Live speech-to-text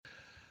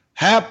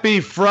Happy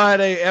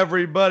Friday,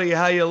 everybody.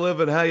 How you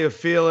living? How you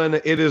feeling?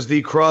 It is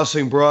the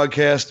Crossing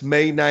broadcast,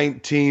 May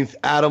 19th.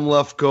 Adam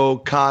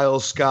Lefkoe, Kyle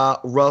Scott,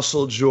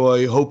 Russell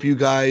Joy. Hope you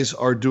guys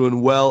are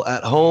doing well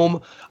at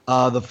home.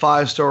 The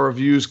 5-star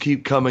reviews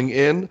keep coming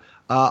in.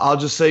 I'll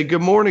just say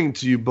good morning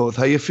to you both.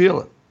 How you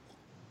feeling?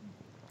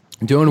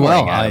 Doing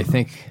well. I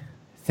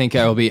think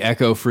I will be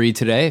echo free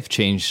today. I've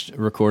changed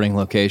recording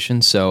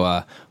location,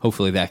 so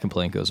hopefully that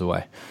complaint goes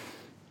away.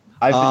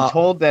 I've been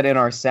told that in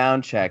our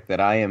sound check that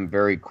I am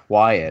very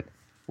quiet,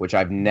 which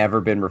I've never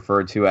been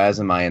referred to as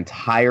in my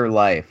entire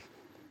life.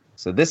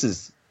 So this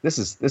is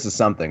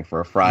something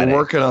for a Friday. We're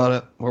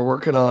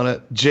working on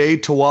it. Jay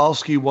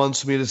Tawalski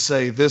wants me to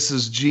say this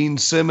is Gene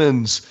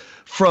Simmons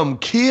from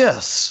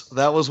Kiss.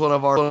 That was one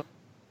of our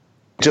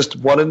just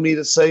wanted me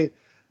to say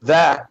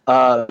that.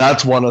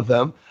 That's one of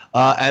them.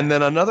 And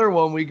then another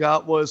one we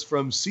got was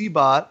from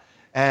Cbot.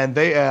 And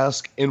they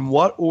ask, in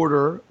what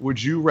order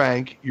would you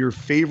rank your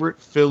favorite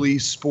Philly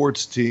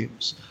sports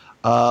teams?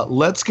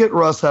 Let's get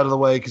Russ out of the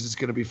way because it's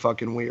going to be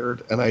fucking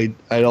weird. And I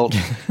don't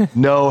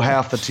know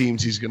half the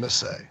teams he's going to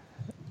say.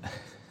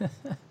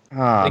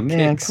 Oh,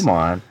 man, come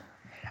on.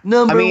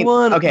 Number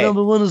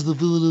one is the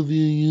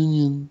Philadelphia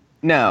Union.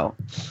 No,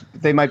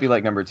 they might be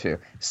like number 2.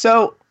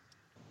 So,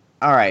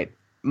 all right.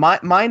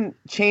 Mine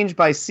changed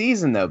by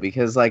season though,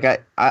 because like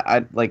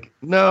I like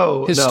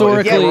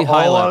historically we're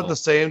high all level. on at the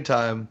same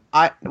time.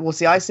 I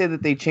say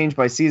that they change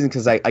by season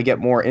because I get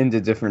more into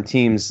different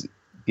teams,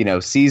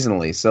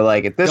 seasonally. So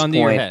like at this Gun to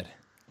point, your head.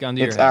 Gun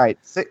to your head. All right.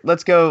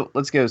 Let's go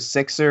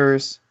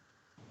Sixers.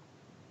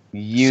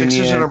 Union.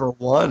 Sixers are number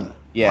 1.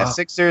 Yeah, Wow.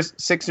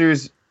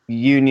 Sixers,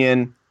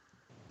 Union,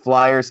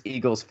 Flyers,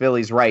 Eagles,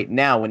 Phillies. Right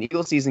now, when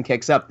Eagles season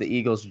kicks up, the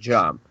Eagles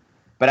jump.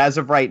 But as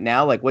of right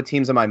now, like what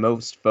teams am I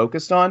most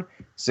focused on?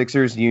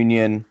 Sixers,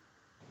 Union,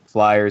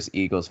 Flyers,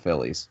 Eagles,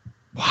 Phillies.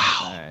 Wow.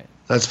 All right.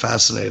 That's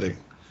fascinating.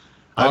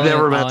 I've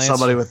never met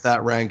somebody with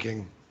that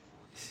ranking.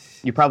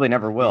 You probably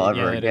never will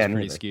ever it again. is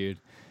pretty skewed.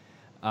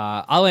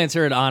 I'll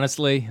answer it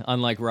honestly,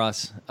 unlike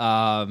Russ.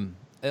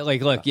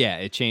 Look,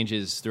 it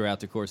changes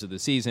throughout the course of the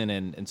season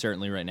and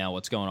certainly right now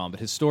what's going on.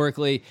 But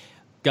historically,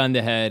 gun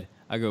to head,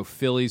 I go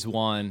Phillies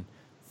 1,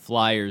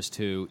 Flyers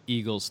 2,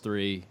 Eagles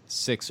 3,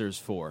 Sixers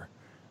 4.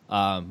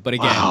 But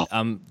again,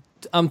 Wow.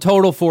 I'm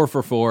total 4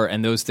 for 4,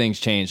 and those things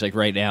change. Like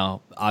right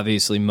now,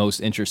 obviously most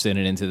interested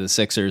into the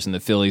Sixers, and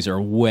the Phillies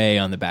are way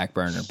on the back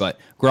burner. But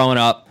growing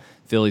up,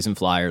 Phillies and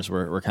Flyers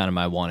were kind of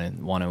my 1 and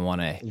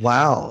 1A.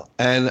 Wow.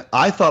 And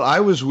I thought I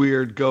was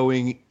weird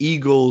going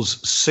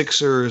Eagles,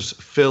 Sixers,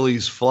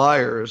 Phillies,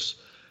 Flyers.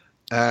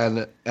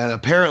 And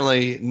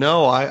apparently,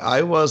 no,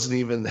 I wasn't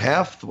even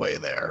halfway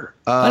there.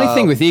 Funny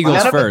thing with Eagles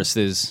none of first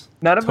is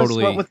None of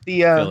totally us went with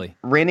the Philly.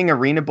 reigning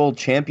Arena Bowl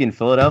champion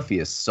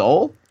Philadelphia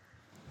Soul.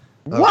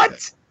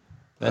 What?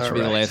 That should All be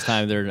the right. last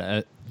time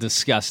they're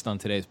discussed on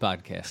today's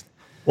podcast.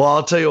 Well,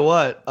 I'll tell you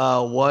what.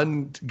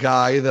 One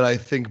guy that I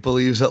think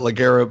believes that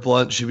LeGarrette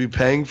Blount should be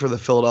paying for the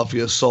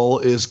Philadelphia Soul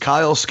is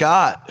Kyle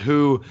Scott,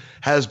 who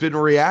has been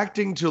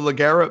reacting to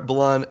LeGarrette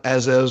Blount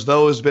as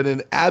though has been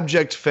an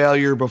abject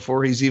failure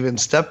before he's even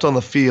stepped on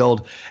the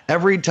field.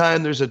 Every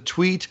time there's a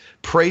tweet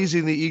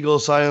praising the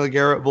Eagles signing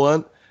LeGarrette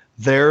Blount,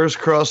 there's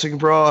Crossing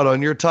Broad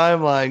on your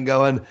timeline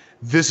going,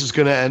 this is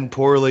going to end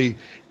poorly.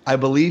 I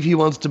believe he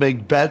wants to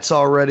make bets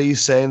already,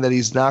 saying that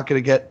he's not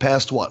going to get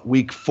past,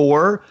 week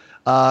 4?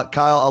 Kyle,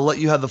 I'll let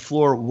you have the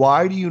floor.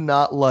 Why do you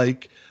not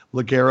like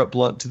LeGarrette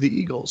Blount to the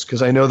Eagles?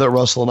 Because I know that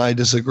Russell and I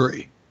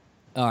disagree.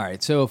 All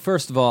right. So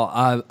first of all,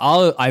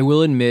 I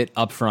will admit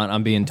up front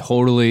I'm being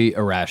totally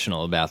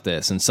irrational about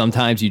this, and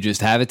sometimes you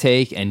just have a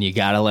take and you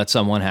gotta let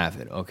someone have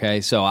it. Okay.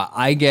 So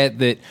I get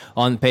that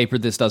on paper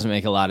this doesn't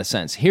make a lot of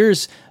sense.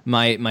 Here's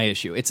my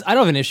issue. I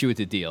don't have an issue with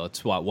the deal.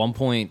 It's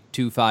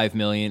 1.25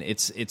 million.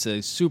 It's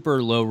a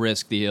super low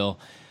risk deal.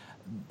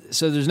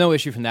 So there's no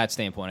issue from that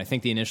standpoint. I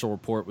think the initial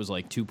report was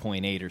like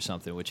 2.8 or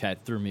something, which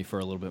threw me for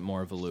a little bit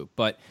more of a loop.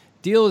 But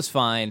deal is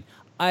fine.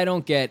 I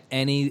don't get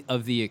any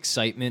of the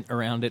excitement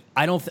around it.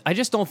 I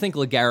just don't think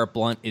LeGarrette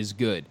Blount is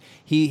good.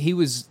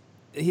 His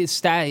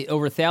stat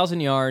over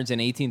 1,000 yards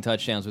and 18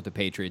 touchdowns with the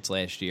Patriots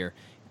last year.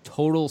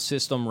 Total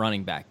system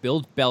running back.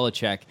 Bill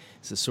Belichick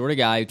is the sort of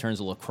guy who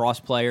turns a lacrosse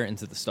player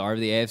into the star of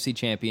the AFC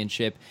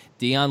Championship.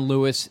 Deion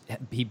Lewis,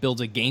 he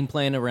builds a game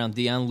plan around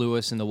Deion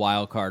Lewis in the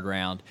wild card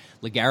round.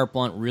 LeGarrette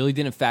Blount really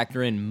didn't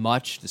factor in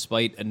much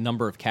despite a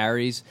number of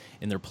carries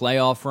in their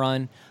playoff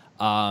run.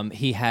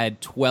 He had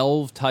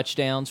 12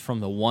 touchdowns from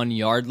the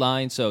 1-yard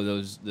line,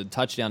 so the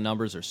touchdown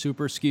numbers are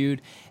super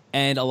skewed.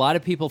 And a lot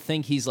of people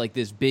think he's like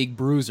this big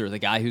bruiser, the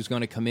guy who's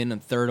going to come in on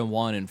 3rd and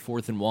 1 and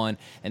 4th and 1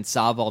 and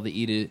solve all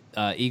the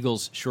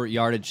Eagles' short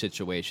yardage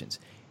situations.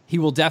 He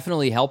will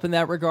definitely help in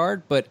that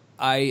regard, but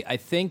I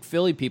think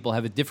Philly people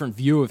have a different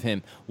view of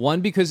him. 1,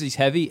 because he's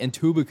heavy, and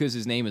 2, because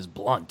his name is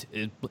Blunt.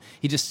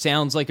 He just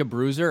sounds like a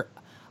bruiser.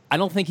 I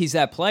don't think he's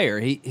that player.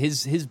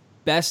 His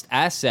best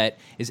asset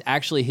is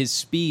actually his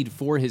speed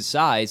for his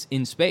size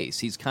in space.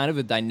 He's kind of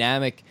a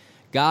dynamic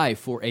guy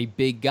for a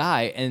big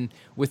guy. And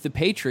with the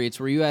Patriots,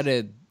 where you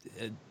had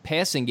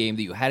passing game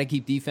that you had to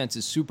keep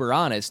defenses super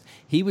honest,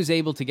 he was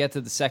able to get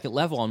to the second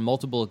level on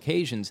multiple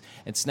occasions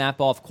and snap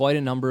off quite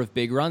a number of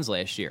big runs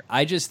last year.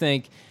 I just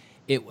think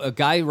a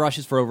guy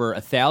rushes for over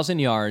 1,000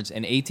 yards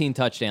and 18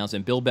 touchdowns,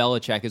 and Bill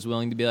Belichick is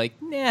willing to be like,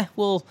 nah,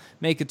 we'll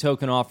make a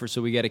token offer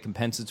so we get a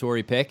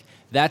compensatory pick.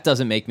 That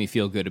doesn't make me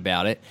feel good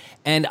about it.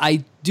 And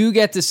I do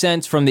get the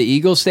sense from the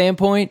Eagles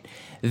standpoint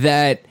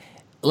that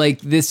like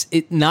this,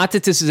 not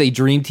that this is a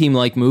dream team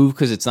like move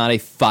because it's not a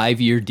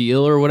 5-year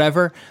deal or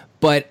whatever,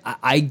 but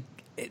I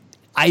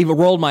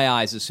rolled my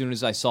eyes as soon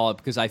as I saw it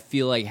because I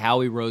feel like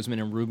Howie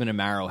Roseman and Ruben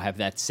Amaro have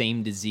that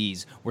same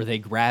disease where they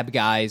grab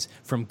guys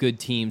from good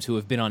teams who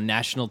have been on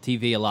national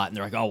TV a lot, and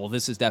they're like, oh, well,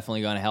 this is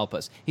definitely going to help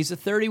us. He's a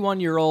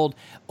 31-year-old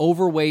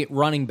overweight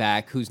running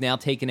back who's now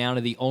taken out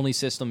of the only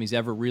system he's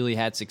ever really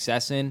had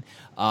success in,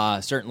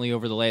 certainly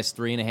over the last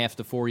 3.5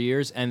 to 4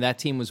 years, and that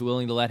team was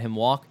willing to let him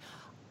walk.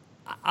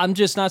 I'm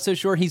just not so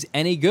sure he's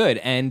any good.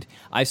 And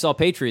I saw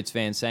Patriots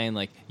fans saying,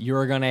 like,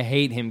 you're going to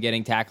hate him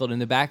getting tackled in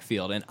the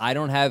backfield. And I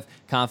don't have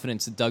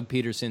confidence in Doug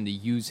Peterson to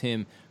use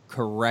him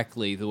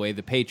correctly the way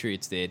the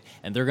Patriots did.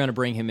 And they're going to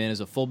bring him in as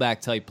a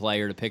fullback-type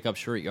player to pick up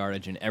short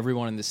yardage, and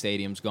everyone in the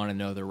stadium's going to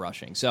know they're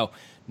rushing. So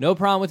no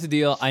problem with the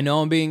deal. I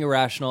know I'm being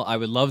irrational. I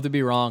would love to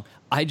be wrong.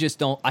 I just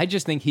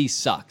think he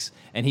sucks.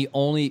 And he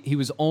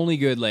was only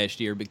good last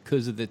year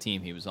because of the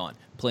team he was on,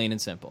 plain and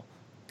simple.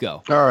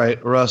 Go. All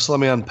right, Russ, let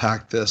me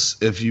unpack this,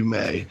 if you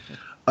may.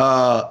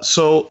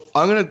 So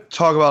I'm going to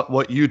talk about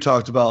what you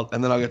talked about,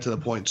 and then I'll get to the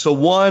point. So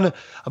one,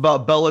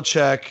 about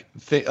Belichick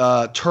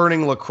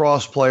turning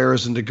lacrosse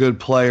players into good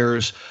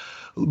players.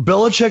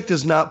 Belichick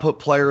does not put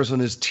players on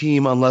his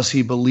team unless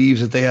he believes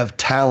that they have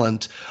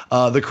talent.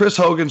 The Chris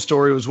Hogan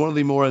story was one of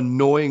the more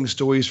annoying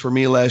stories for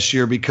me last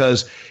year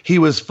because he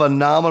was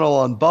phenomenal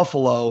on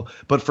Buffalo,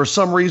 but for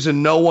some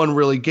reason no one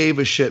really gave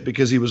a shit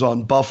because he was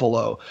on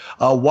Buffalo.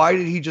 Why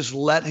did he just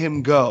let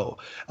him go?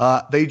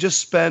 They just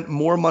spent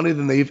more money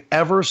than they've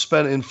ever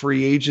spent in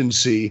free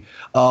agency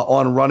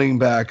on running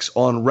backs,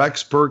 on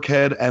Rex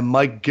Burkhead and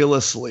Mike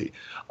Gillislee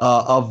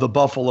of the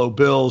Buffalo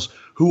Bills,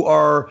 who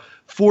are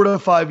 4 to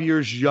 5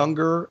 years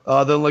younger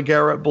than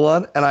LeGarrette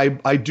Blount, and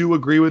I do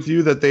agree with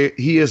you that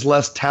he is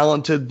less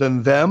talented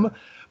than them,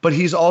 but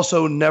he's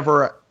also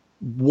never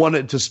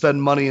wanted to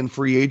spend money in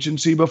free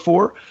agency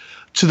before,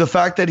 to the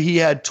fact that he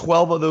had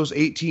 12 of those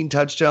 18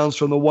 touchdowns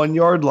from the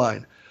 1-yard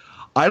line.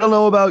 I don't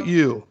know about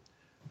you,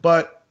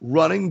 but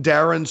running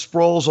Darren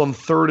Sproles on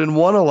 3rd and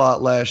 1 a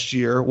lot last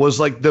year was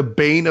like the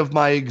bane of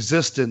my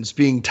existence,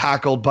 being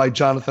tackled by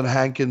Jonathan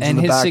Hankins in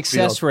the backfield. And his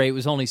success rate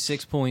was only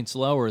 6 points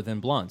lower than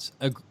Blount's,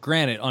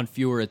 granted on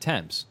fewer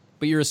attempts.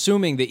 But you're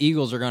assuming the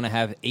Eagles are going to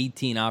have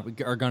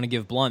are going to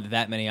give Blount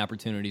that many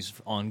opportunities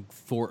on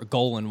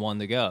goal and 1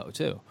 to go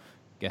too.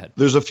 Go ahead.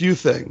 There's a few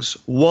things.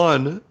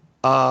 One,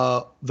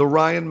 the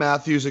Ryan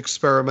Matthews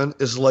experiment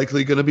is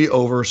likely going to be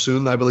over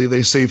soon. I believe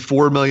they saved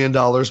 $4 million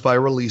by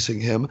releasing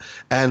him.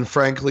 And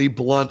frankly,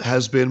 Blount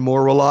has been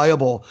more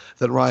reliable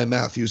than Ryan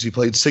Matthews. He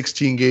played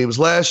 16 games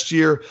last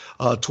year.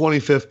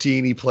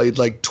 2015, he played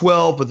like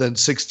 12, but then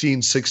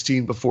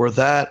 16 before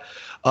that.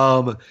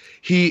 I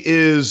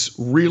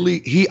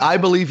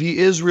believe he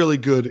is really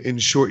good in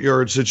short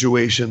yard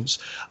situations.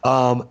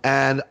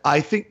 And I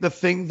think the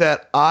thing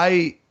that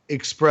I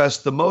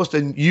expressed the most,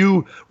 and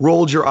you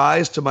rolled your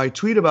eyes to my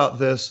tweet about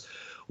this,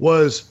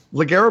 was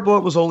LeGarrette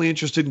Blount was only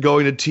interested in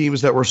going to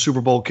teams that were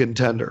Super Bowl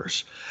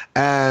contenders.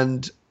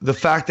 And the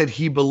fact that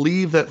he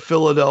believed that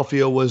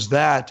Philadelphia was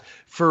that,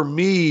 for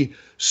me,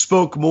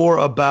 spoke more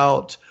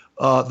about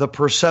the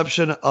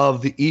perception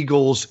of the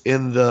Eagles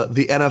in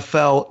the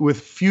NFL with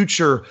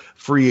future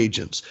free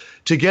agents.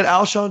 To get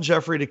Alshon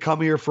Jeffrey to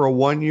come here for a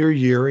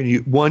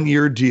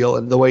 1-year deal,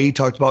 and the way he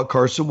talked about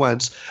Carson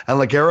Wentz, and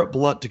LeGarrette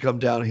Blount to come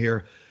down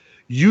here,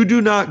 you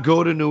do not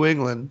go to New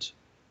England,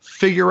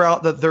 figure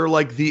out that they're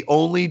like the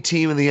only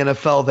team in the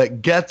NFL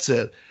that gets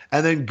it,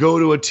 and then go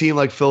to a team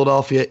like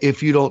Philadelphia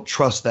if you don't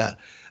trust that.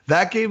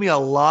 That gave me a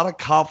lot of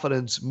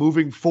confidence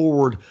moving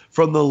forward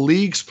from the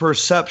league's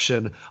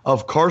perception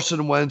of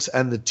Carson Wentz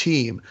and the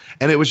team.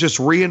 And it was just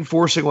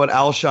reinforcing what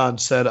Alshon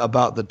said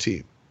about the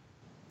team.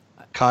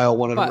 Kyle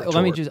wanted to retort.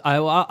 Let me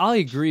I'll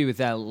agree with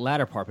that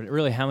latter part, but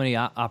really, how many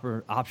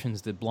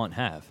options did Blount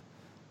have?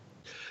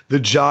 The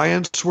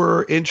Giants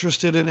were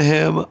interested in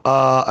him.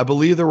 I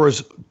believe there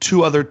was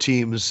 2 other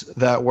teams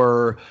that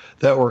were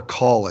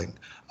calling.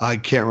 I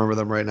can't remember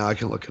them right now. I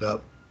can look it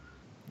up.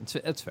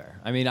 It's fair.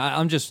 I mean,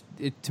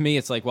 to me,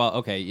 it's like, well,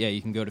 okay, yeah,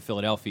 you can go to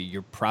Philadelphia.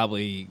 You're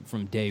probably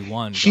from day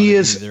one.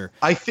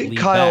 I think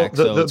Kyle.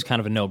 So it's kind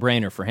of a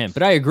no-brainer for him.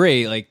 But I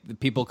agree. Like, the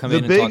people come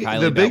in and talk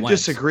highly about The big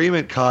Wentz.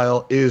 disagreement,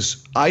 Kyle,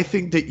 is I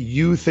think that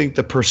you think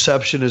the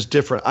perception is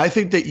different. I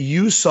think that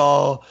you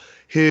saw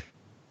his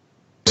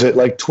at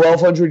like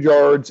 1,200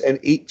 yards and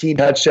 18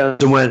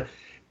 touchdowns, and went,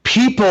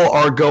 people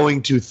are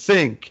going to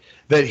think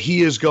that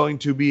he is going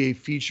to be a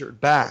featured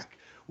back,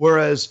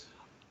 whereas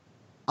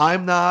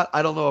I'm not.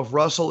 I don't know if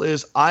Russell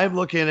is. I'm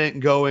looking at it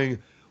and going,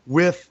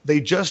 they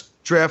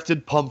just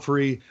drafted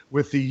Pumphrey,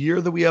 with the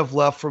year that we have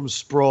left from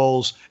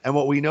Sproles and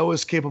what we know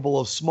is capable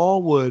of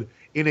Smallwood,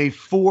 in a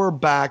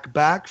 4-back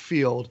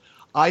backfield,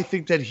 I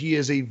think that he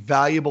is a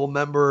valuable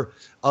member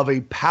of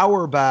a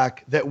power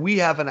back that we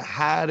haven't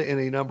had in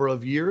a number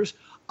of years.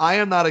 I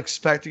am not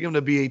expecting him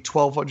to be a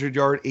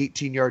 1,200-yard,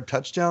 18-yard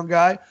touchdown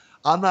guy.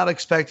 I'm not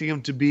expecting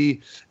him to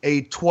be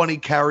a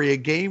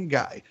 20-carry-a-game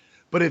guy.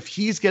 But if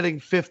he's getting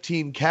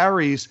 15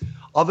 carries,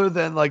 other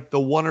than like the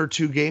 1 or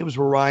 2 games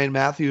where Ryan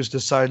Matthews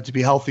decided to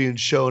be healthy and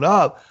showed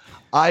up,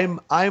 I'm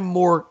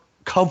more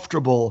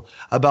comfortable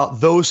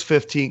about those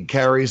 15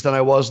 carries than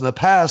I was in the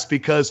past,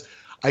 because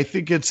I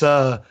think it's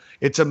a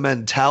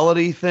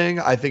mentality thing.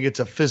 I think it's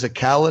a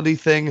physicality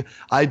thing.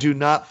 I do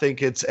not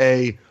think it's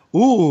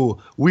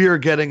we are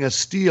getting a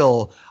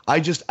steal. I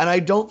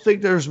don't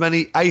think there's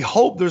many. I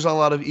hope there's a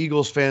lot of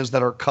Eagles fans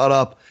that are caught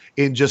up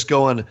in just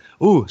going,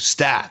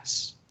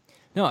 stats.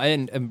 No,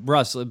 and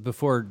Russ,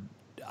 before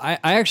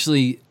I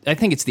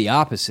think it's the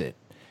opposite.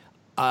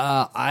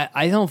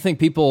 I don't think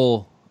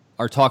people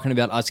are talking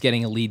about us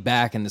getting a lead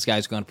back and this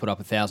guy's going to put up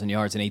 1,000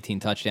 yards and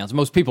 18 touchdowns.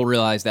 Most people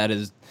realize that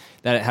it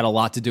had a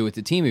lot to do with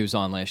the team he was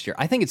on last year.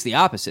 I think it's the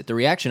opposite. The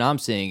reaction I'm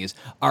seeing is,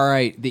 all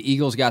right, the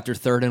Eagles got their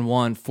 3rd and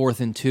 1, 4th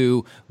and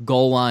 2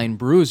 goal line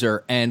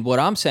bruiser, and what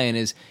I'm saying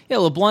is, yeah,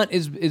 LeBlanc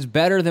is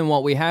better than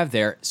what we have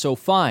there, so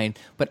fine,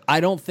 but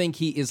I don't think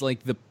he is like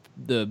the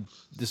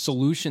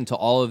solution to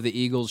all of the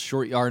Eagles'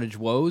 short yardage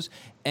woes.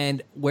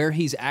 And where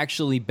he's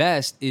actually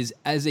best is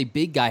as a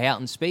big guy out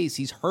in space.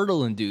 He's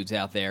hurdling dudes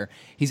out there.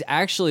 He's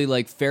actually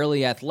like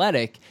fairly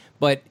athletic,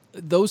 but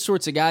those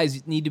sorts of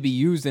guys need to be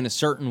used in a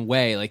certain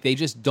way. Like they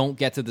just don't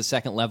get to the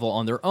second level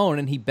on their own.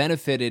 And he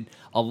benefited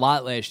a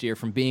lot last year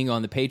from being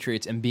on the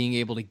Patriots and being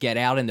able to get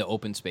out into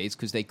open space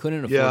because they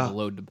couldn't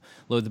afford to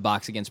load the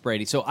box against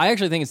Brady. So I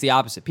actually think it's the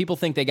opposite. People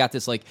think they got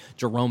this like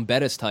Jerome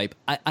Bettis type.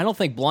 I don't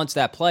think Blunt's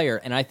that player,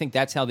 and I think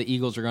that's how the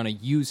Eagles are going to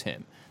use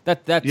him.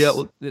 That's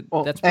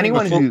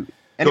anyone who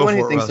thinks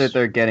Russ. that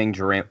they're getting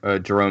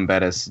Jerome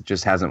Bettis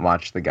just hasn't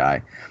watched the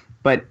guy.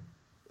 But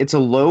it's a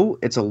low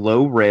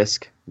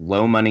risk,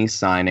 low money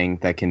signing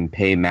that can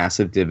pay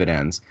massive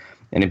dividends.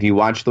 And if you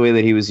watch the way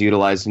that he was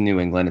utilized in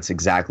New England, it's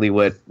exactly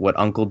what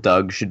Uncle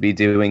Doug should be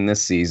doing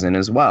this season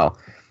as well.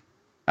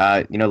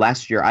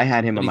 Last year I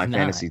had him on my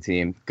fantasy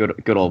team.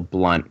 Good old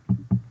Blunt.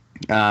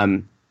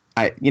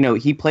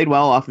 He played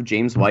well off of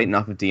James White and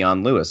off of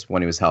Dion Lewis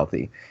when he was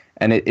healthy.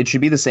 And it should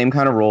be the same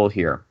kind of role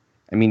here.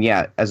 I mean,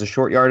 yeah, as a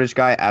short yardage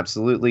guy,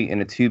 absolutely.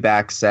 In a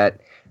 2-back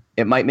set,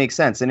 it might make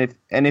sense. And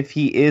if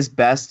he is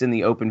best in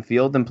the open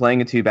field, then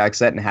playing a 2-back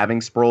set and having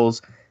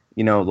Sproles,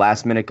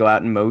 last minute go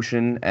out in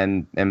motion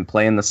and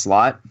play in the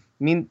slot,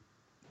 I mean,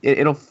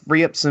 it'll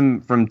free up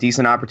some from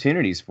decent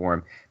opportunities for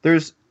him.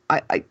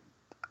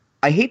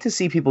 I hate to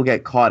see people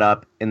get caught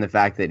up in the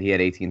fact that he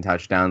had 18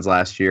 touchdowns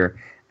last year,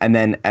 and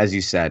then, as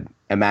you said,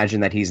 imagine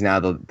that he's now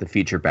the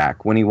feature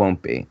back when he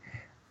won't be.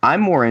 I'm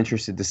more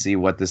interested to see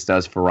what this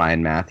does for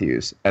Ryan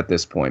Matthews at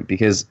this point,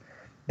 because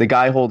the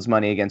guy holds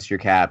money against your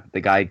cap.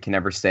 The guy can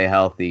never stay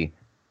healthy,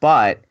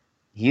 but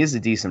he is a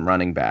decent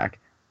running back.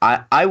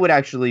 I would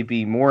actually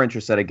be more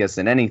interested, I guess,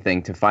 than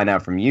anything to find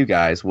out from you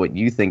guys what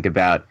you think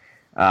about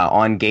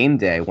on game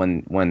day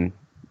when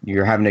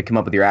you're having to come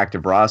up with your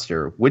active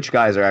roster, which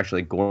guys are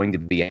actually going to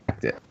be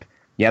active.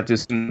 You have to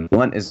assume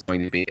one is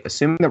going to be.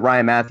 Assuming that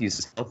Ryan Matthews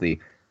is healthy,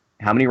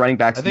 how many running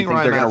backs do you think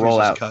they're going to roll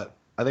out? Cut.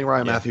 I think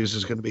Ryan Matthews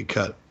is going to be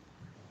cut.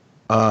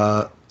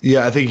 I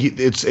think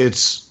it's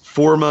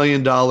 $4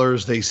 million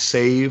they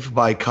save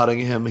by cutting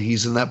him.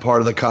 He's in that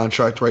part of the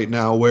contract right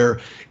now where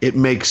it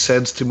makes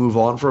sense to move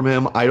on from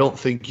him. I don't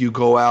think you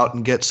go out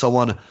and get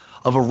someone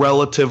of a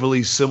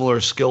relatively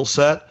similar skill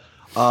set.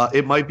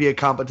 It might be a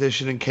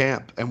competition in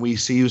camp, and we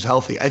see who's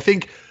healthy. I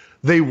think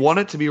they want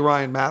it to be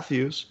Ryan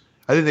Matthews.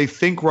 I think they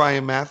think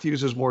Ryan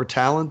Matthews is more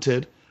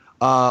talented,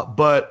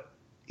 but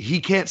he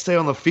can't stay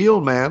on the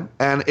field, man.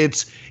 And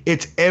it's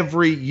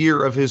every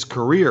year of his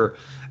career.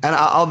 And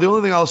the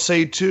only thing I'll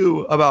say,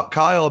 too, about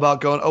Kyle,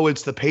 about going,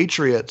 it's the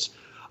Patriots.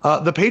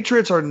 The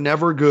Patriots are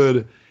never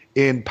good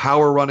in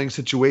power running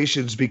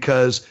situations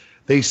because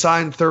they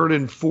sign 3rd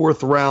and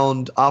 4th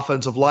round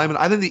offensive linemen.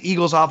 I think the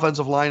Eagles'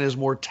 offensive line is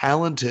more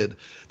talented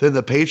than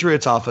the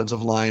Patriots'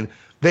 offensive line.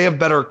 They have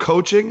better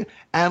coaching.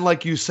 And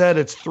like you said,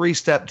 it's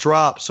 3-step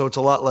drop, so it's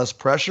a lot less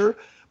pressure.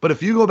 But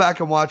if you go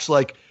back and watch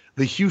like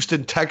the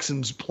Houston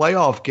Texans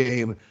playoff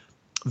game,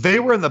 they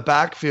were in the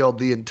backfield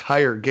the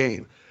entire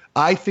game.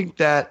 I think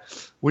that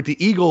with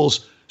the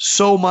Eagles,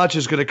 so much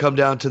is going to come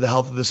down to the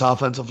health of this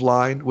offensive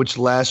line, which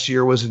last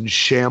year was in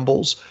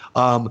shambles.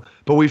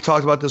 But we've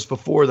talked about this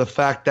before, the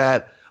fact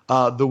that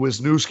the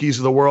Wisniewskis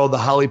of the world, the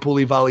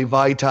Halipuli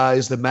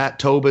Vaitais, the Matt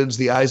Tobins,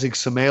 the Isaac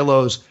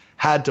Semelos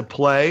had to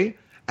play.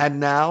 And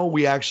now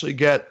we actually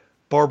get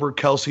Barber,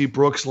 Kelsey,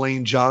 Brooks,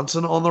 Lane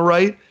Johnson on the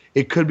right.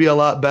 It could be a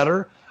lot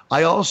better.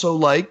 I also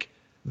like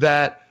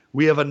that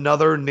we have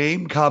another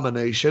name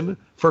combination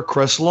for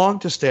Chris Long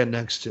to stand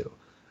next to.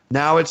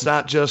 Now it's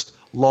not just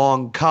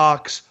Long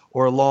Cox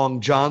or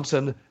Long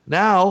Johnson.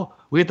 Now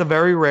we get the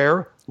very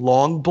rare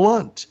Long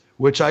Blunt,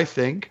 which I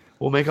think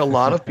will make a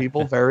lot of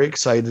people very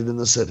excited in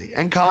the city.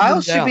 And Kyle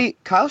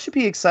should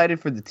be excited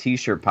for the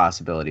T-shirt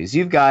possibilities.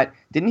 You've got.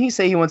 Didn't he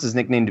say he wants his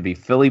nickname to be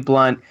Philly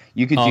Blunt?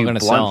 You could do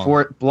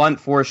Blunt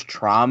Force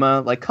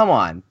Trauma. Like, come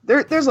on,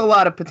 there's a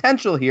lot of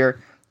potential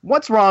here.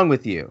 What's wrong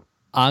with you?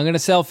 I'm going to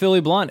sell Philly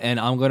Blunt, and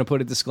I'm going to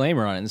put a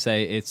disclaimer on it and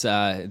say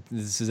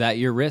this is at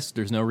your risk.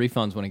 There's no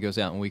refunds when it goes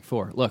out in week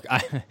 4. Look,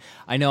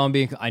 I know I'm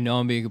being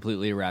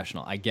completely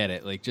irrational. I get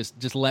it. Like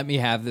just let me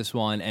have this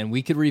one, and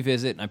we could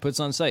revisit. And I put this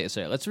on site. I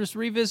say let's just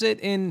revisit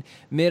in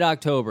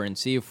mid-October and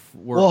see if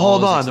we're. Well,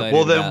 hold on.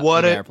 Well, then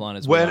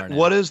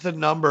what is the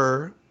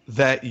number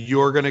that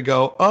you're going to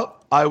go? Oh,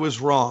 I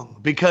was wrong,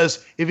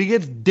 because if he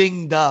gets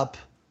dinged up,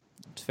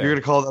 you're going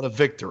to call that a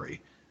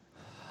victory.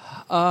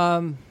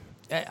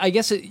 I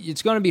guess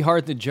it's going to be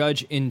hard to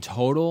judge in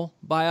total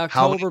by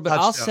October, but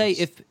I'll say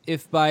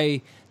if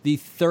by the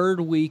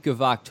 3rd week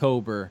of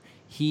October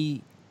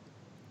he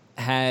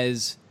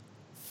has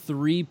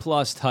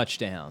 3+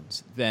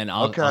 touchdowns, then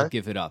I'll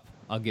give it up.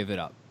 I'll give it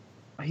up.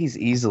 He's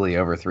easily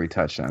over 3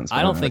 touchdowns.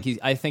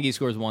 I think he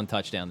scores 1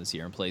 touchdown this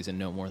year and plays in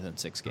no more than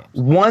 6 games.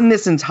 One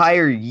this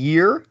entire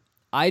year?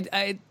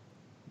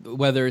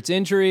 Whether it's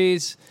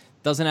injuries,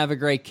 doesn't have a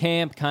great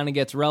camp, kind of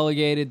gets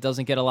relegated,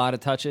 doesn't get a lot of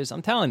touches.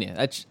 I'm telling you,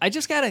 I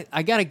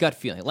got a gut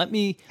feeling.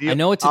 I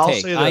know it's a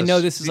take. I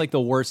know this is like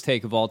the worst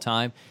take of all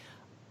time.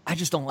 I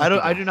just don't like it.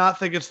 I do not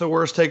think it's the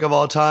worst take of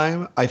all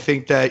time. I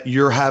think that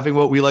you're having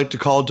what we like to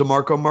call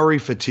DeMarco Murray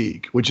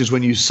fatigue, which is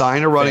when you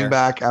sign a running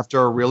back after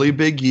a really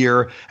big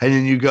year, and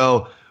then you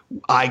go,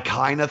 I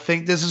kind of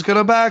think this is going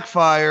to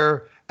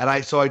backfire.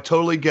 So I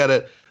totally get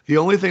it. The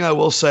only thing I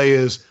will say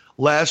is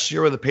last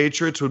year when the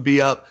Patriots would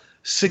be up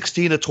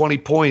 16 to 20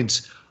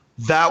 points,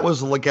 that was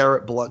the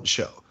LeGarrette Blount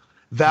show.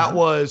 That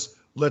was,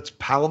 let's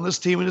pound this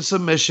team into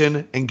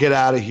submission and get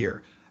out of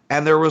here.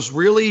 And it was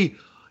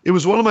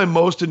one of my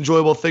most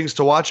enjoyable things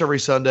to watch every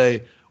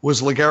Sunday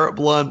was LeGarrette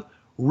Blount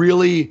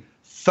really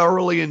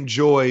thoroughly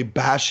enjoy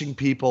bashing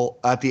people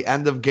at the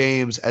end of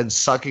games and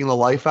sucking the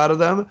life out of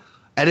them.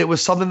 And it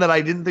was something that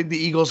I didn't think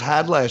the Eagles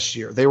had last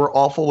year. They were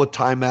awful with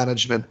time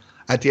management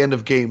at the end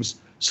of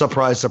games.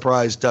 Surprise,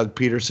 surprise, Doug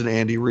Peterson,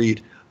 Andy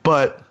Reid.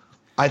 But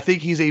I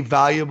think he's a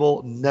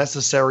valuable,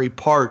 necessary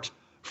part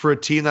for a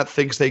team that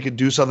thinks they could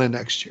do something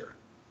next year.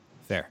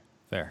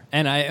 Fair.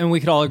 And we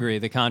could all agree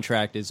the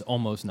contract is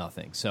almost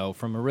nothing. So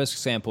from a risk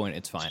standpoint,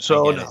 it's fine.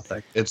 So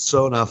nothing. It's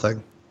so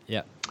nothing.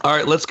 Yeah. All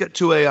right, let's get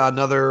to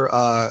another.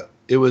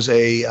 It was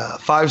a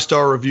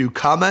 5-star review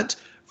comment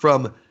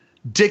from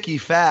Dickie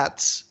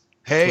Fats.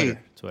 Hey.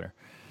 Twitter.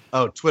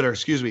 Oh, Twitter.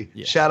 Excuse me.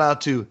 Yeah. Shout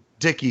out to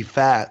Dickie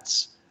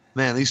Fats.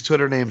 Man, these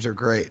Twitter names are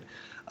great.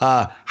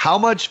 How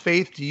much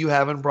faith do you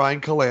have in Brian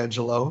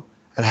Colangelo,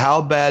 and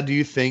how bad do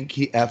you think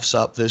he F's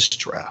up this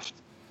draft?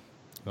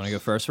 You want to go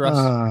first,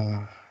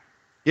 Russ?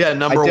 Yeah,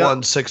 number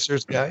 1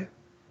 Sixers guy.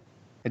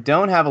 I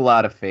don't have a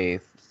lot of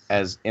faith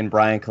in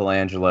Brian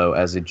Colangelo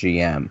as a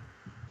GM,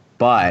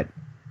 but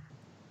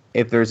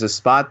if there's a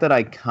spot that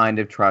I kind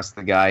of trust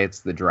the guy,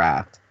 it's the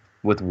draft,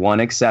 with one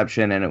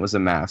exception, and it was a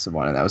massive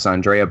one, and that was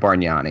Andrea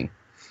Bargnani.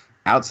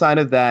 Outside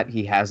of that,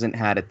 he hasn't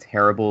had a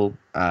terrible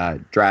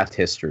draft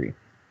history.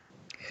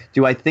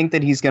 Do I think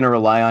that he's going to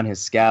rely on his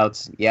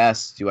scouts?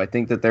 Yes. Do I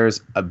think that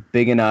there's a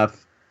big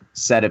enough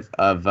set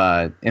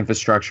of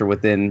infrastructure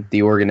within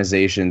the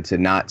organization to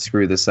not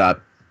screw this up?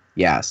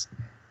 Yes.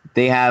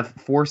 They have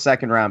 4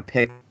 second-round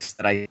picks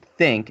that I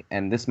think,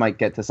 and this might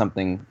get to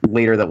something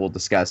later that we'll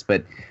discuss,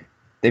 but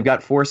they've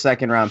got 4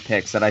 second-round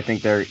picks that I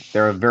think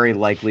they're very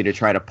likely to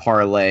try to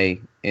parlay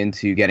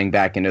into getting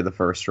back into the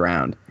first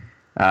round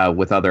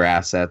with other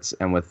assets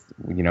and with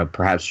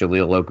perhaps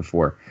Jahlil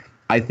Okafor.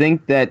 I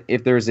think that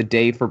if there's a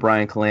day for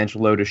Brian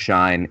Colangelo to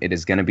shine, it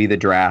is going to be the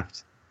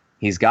draft.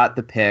 He's got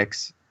the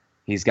picks.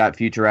 He's got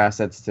future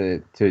assets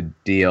to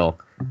deal.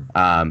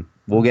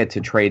 We'll get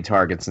to trade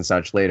targets and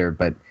such later,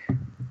 but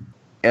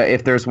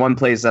if there's one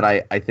place that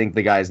I think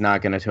the guy's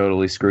not going to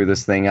totally screw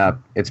this thing up,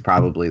 it's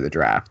probably the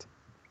draft.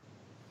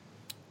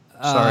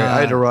 Sorry, I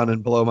had to run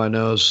and blow my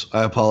nose.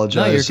 I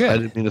apologize. No, you're good.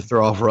 I didn't mean to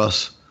throw off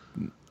Russ.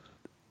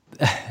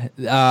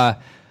 I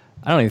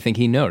don't even think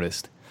he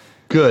noticed.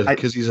 Good,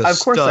 because he's a stud. Of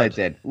course I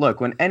did.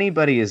 Look, when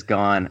anybody is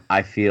gone,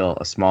 I feel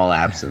a small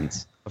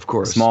absence. Of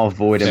course. A small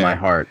void in my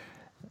heart.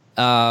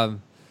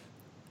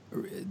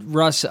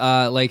 Russ,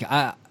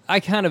 I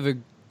kind of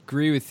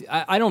agree with.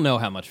 I don't know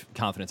how much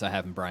confidence I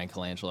have in Brian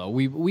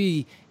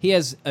Colangelo. He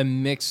has a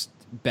mixed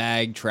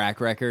bag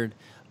track record.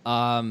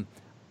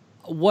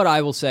 What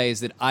I will say is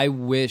that I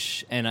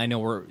wish, and I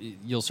know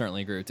you'll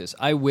certainly agree with this.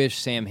 I wish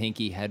Sam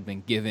Hinkie had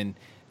been given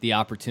the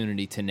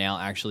opportunity to now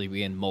actually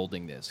begin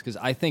molding this, because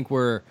I think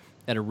we're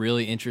at a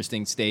really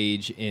interesting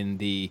stage in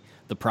the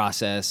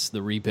process,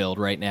 the rebuild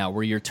right now,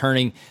 where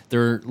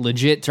they're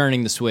legit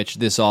turning the switch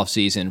this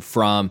offseason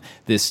from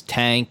this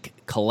tank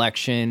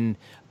collection,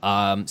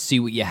 see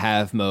what you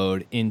have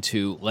mode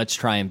into let's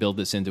try and build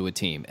this into a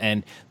team.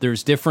 And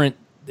there's different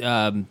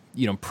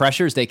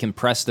pressures they can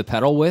press the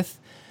pedal with,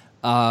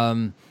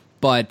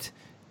 but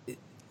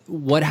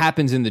what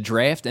happens in the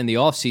draft and the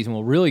offseason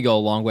will really go a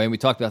long way, and we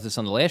talked about this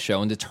on the last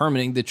show, in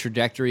determining the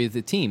trajectory of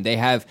the team. They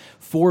have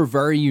 4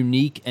 very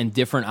unique and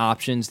different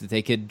options that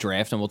they could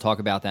draft, and we'll talk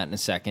about that in a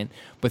second,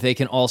 but they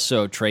can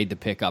also trade the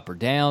pick up or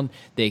down.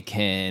 They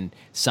can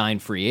sign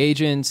free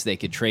agents. They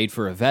could trade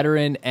for a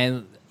veteran,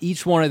 and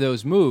each one of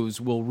those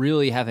moves will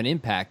really have an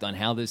impact on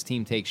how this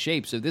team takes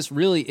shape. So this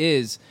really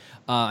is,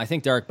 I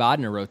think Derek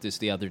Bodner wrote this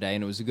the other day,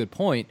 and it was a good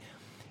point.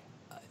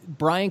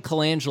 Brian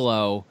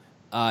Colangelo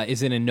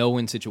is in a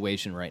no-win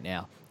situation right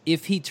now.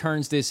 If he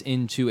turns this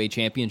into a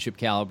championship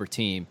caliber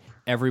team,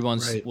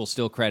 everyone will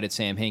still credit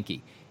Sam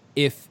Hinkie.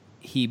 If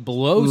he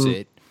blows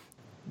it,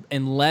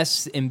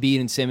 unless Embiid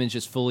and Simmons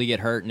just fully get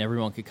hurt, and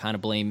everyone could kind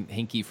of blame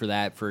Hinkie for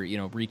that, for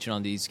reaching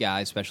on these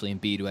guys, especially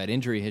Embiid, who had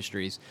injury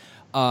histories.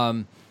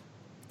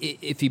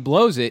 If he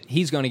blows it,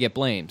 he's going to get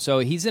blamed. So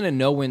he's in a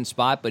no-win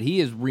spot, but he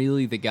is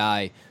really the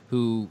guy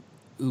who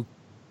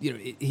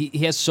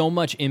he has so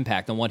much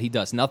impact on what he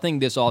does. Nothing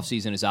this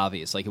offseason is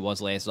obvious like it was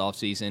last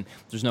offseason.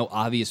 There's no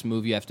obvious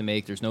move you have to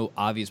make. There's no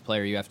obvious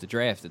player you have to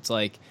draft. It's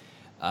like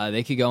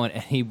they could go in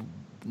any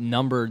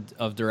number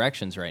of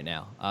directions right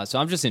now. So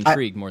I'm just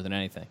intrigued more than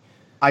anything.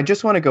 I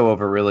just want to go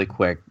over really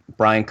quick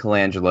Brian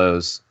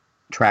Colangelo's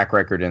track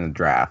record in the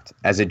draft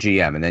as a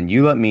GM, and then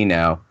you let me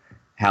know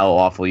how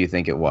awful you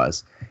think it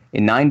was.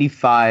 In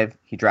 95,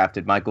 he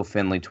drafted Michael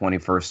Finley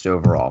 21st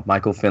overall.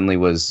 Michael Finley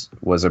was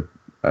a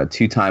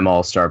 2-time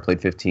All-Star, played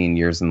 15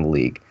 years in the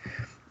league.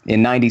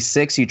 In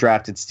 96, he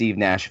drafted Steve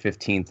Nash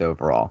 15th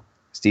overall.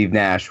 Steve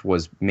Nash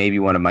was maybe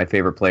one of my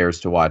favorite players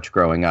to watch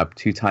growing up,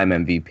 2-time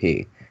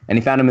MVP. And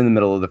he found him in the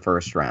middle of the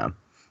first round.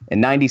 In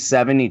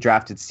 97, he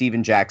drafted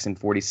Steven Jackson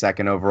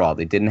 42nd overall.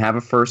 They didn't have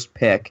a first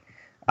pick,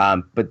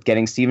 but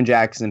getting Steven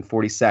Jackson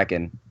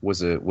 42nd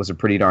was a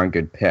pretty darn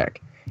good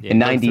pick. Yeah, in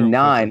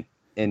 99,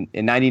 in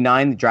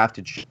 99, they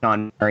drafted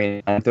Sean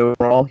Marion 9th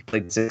overall. He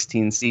played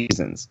 16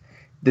 seasons.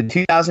 The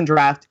 2000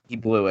 draft, he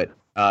blew it.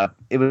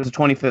 It was a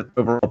 25th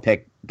overall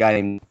pick, a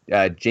guy named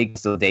Jake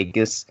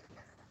Sudeikis.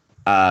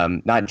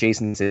 Not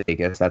Jason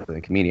Sudeikis, that's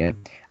the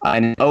comedian.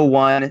 And in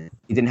 01,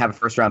 he didn't have a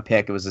first-round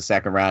pick. It was the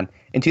second round.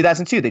 In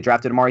 2002, they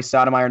drafted Amari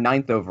Stoudemire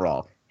 9th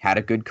overall. Had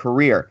a good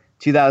career.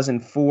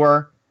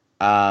 2004,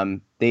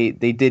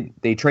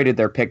 they traded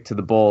their pick to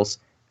the Bulls.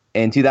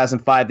 In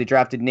 2005, they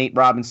drafted Nate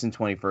Robinson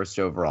 21st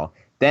overall.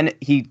 Then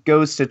he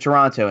goes to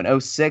Toronto.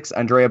 In 06,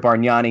 Andrea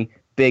Bargnani,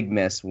 big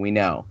miss, we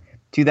know.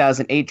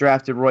 2008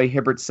 drafted Roy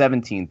Hibbert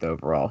 17th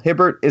overall.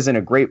 Hibbert isn't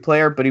a great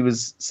player, but he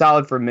was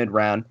solid for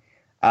mid-round.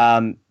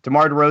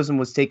 DeMar DeRozan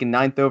was taken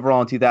 9th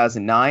overall in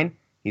 2009.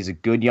 He's a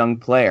good young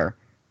player.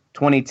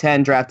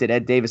 2010 drafted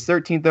Ed Davis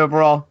 13th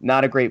overall.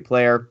 Not a great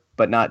player,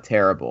 but not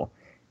terrible.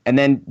 And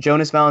then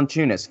Jonas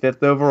Valanciunas,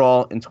 5th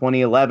overall in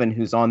 2011,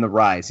 who's on the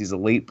rise. He's a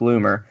late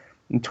bloomer.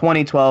 In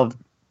 2012,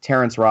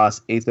 Terrence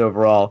Ross, 8th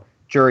overall.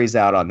 Jury's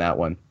out on that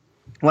one.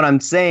 What I'm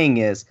saying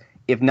is,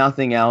 if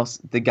nothing else,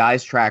 the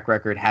guy's track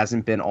record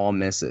hasn't been all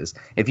misses.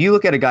 If you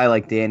look at a guy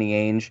like Danny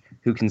Ainge,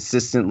 who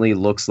consistently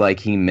looks like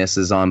he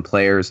misses on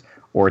players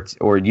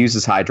or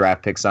uses high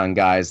draft picks on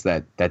guys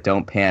that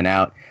don't pan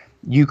out,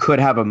 you could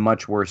have a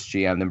much worse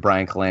GM than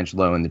Brian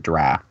Colangelo in the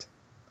draft.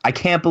 I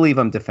can't believe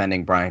I'm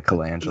defending Brian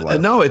Colangelo.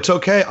 No, it's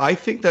okay. I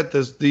think that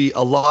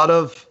a lot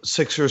of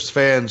Sixers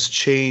fans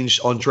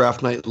changed on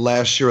draft night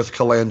last year with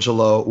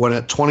Colangelo, when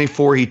at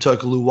 24 he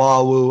took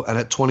Luwawu and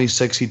at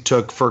 26 he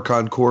took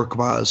Furkan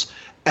Korkmaz.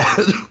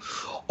 And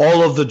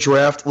all of the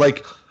draft,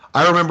 like,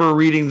 I remember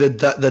reading the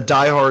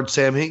diehard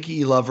Sam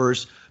Hinkie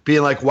lovers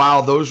being like,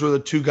 wow, those were the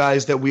 2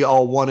 guys that we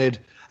all wanted,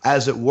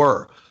 as it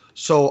were.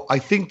 So I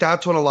think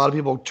that's when a lot of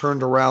people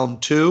turned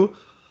around too.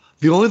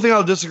 The only thing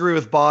I'll disagree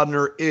with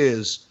Bodner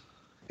is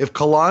if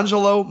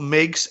Colangelo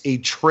makes a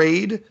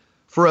trade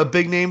for a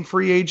big-name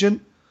free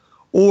agent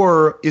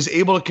or is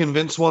able to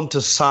convince one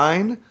to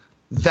sign,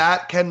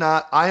 I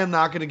am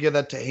not going to give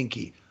that to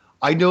Hinkie.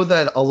 I know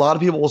that a lot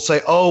of people will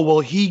say, oh,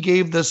 well, he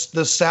gave the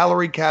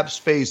salary cap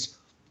space.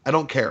 I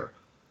don't care.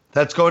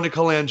 That's going to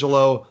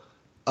Colangelo.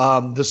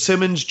 The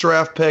Simmons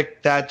draft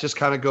pick, that just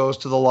kind of goes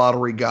to the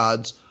lottery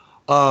gods.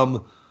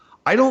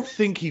 I don't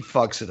think he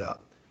fucks it up.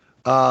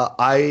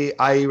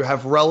 I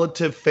have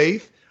relative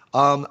faith.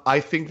 I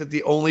think that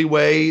the only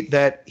way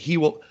that he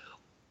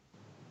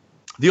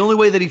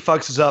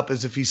fucks us up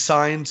is if he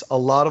signs a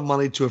lot of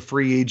money to a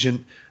free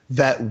agent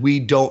that we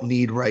don't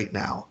need right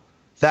now.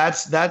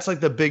 That's like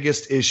the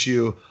biggest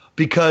issue,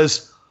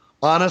 because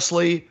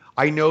honestly,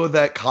 I know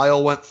that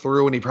Kyle went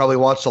through and he probably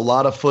watched a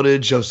lot of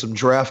footage of some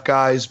draft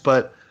guys,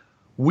 but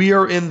we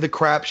are in the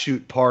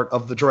crapshoot part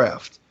of the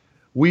draft.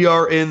 We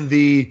are in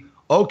the,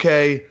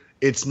 okay,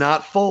 it's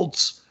not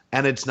Fultz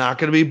and it's not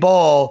going to be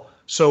Ball,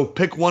 so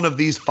pick one of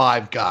these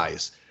 5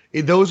 guys.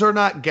 Those are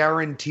not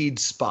guaranteed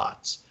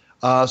spots.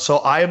 So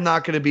I am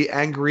not going to be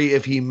angry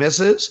if he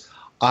misses.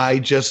 I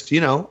just,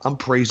 I'm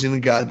praising the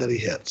guy that he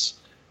hits.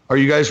 Are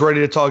you guys ready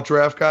to talk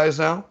draft guys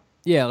now?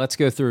 Yeah, let's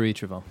go through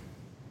each of them.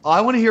 I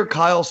want to hear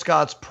Kyle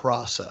Scott's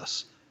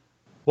process.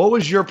 What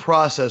was your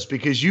process?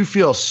 Because you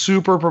feel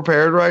super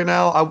prepared right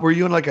now. Were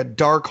you in like a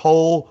dark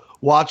hole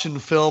watching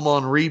film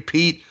on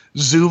repeat,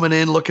 zooming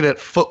in, looking at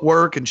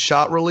footwork and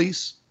shot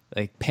release.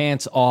 Like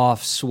pants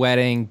off,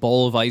 sweating,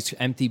 bowl of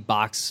empty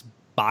box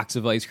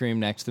of ice cream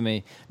next to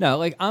me. No,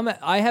 like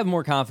I have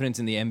more confidence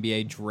in the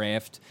NBA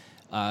draft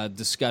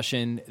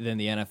discussion than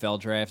the NFL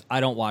draft. I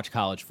don't watch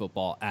college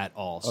football at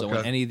all. So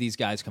when any of these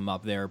guys come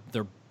up, they're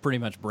pretty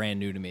much brand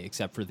new to me,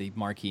 except for the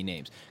marquee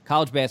names.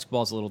 College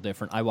basketball is a little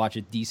different. I watch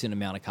a decent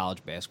amount of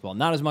college basketball,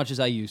 not as much as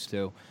I used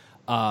to,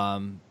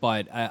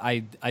 but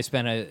I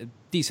spent a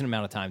decent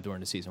amount of time during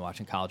the season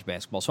watching college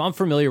basketball. So I'm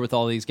familiar with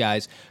all these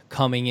guys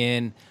coming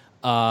in,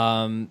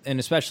 and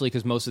especially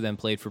because most of them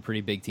played for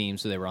pretty big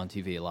teams, so they were on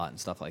TV a lot and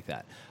stuff like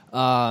that.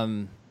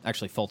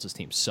 Actually, Fultz's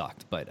team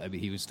sucked, but I mean,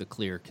 he was the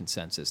clear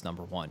consensus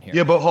number one here.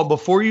 Yeah, but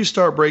before you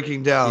start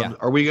breaking down,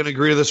 are we going to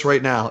agree to this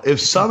right now? If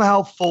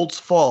somehow Fultz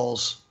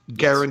falls,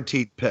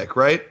 guaranteed pick,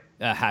 right?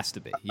 Has to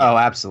be. Yeah. Oh,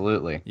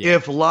 absolutely. Yeah.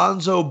 If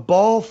Lonzo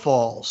Ball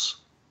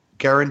falls,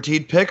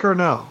 guaranteed pick or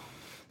no?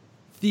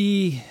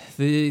 The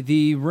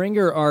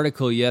Ringer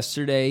article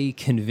yesterday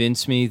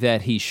convinced me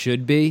that he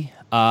should be.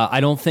 I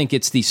don't think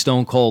it's the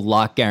stone cold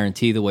lock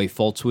guarantee the way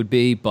Fultz would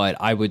be, but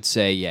I would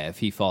say, yeah, if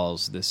he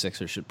falls, the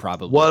Sixers should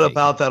probably. What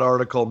about that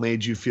article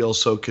made you feel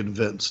so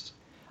convinced?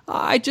 Look,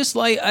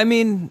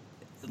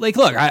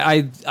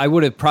 I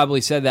would have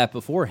probably said that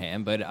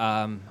beforehand, but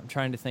I'm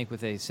trying to think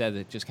what they said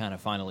that just kind of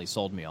finally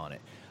sold me on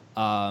it.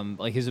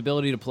 Like his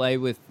ability to play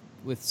with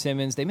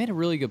Simmons, they made a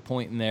really good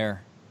point in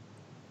there.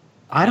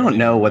 I don't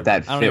know what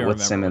that fit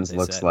with Simmons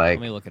looks like.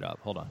 Let me look it up.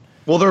 Hold on.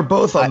 Well, they're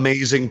both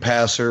amazing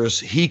passers.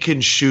 He can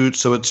shoot,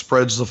 so it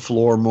spreads the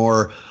floor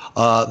more.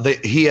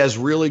 He has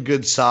really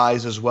good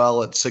size as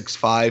well at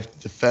 6'5" to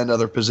defend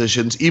other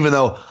positions, even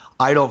though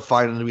I don't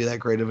find him to be that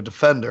great of a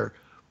defender.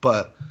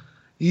 But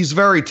he's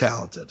very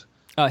talented.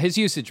 His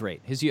usage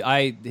rate.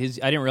 I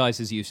didn't realize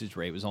his usage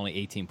rate was only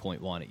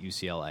 18.1 at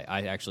UCLA.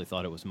 I actually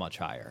thought it was much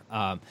higher.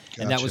 And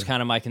that was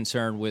kind of my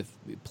concern with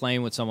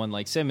playing with someone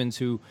like Simmons,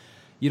 who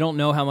you don't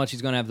know how much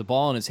he's going to have the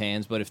ball in his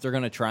hands, but if they're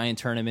going to try and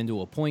turn him into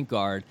a point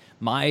guard,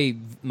 my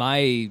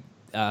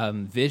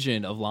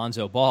vision of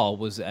Lonzo Ball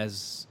was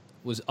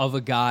of a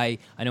guy.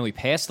 I know he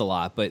passed a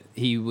lot, but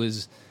he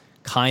was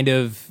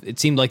it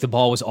seemed like the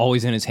ball was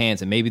always in his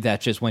hands, and maybe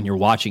that's just when you're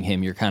watching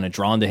him, you're kind of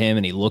drawn to him,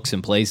 and he looks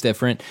and plays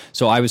different.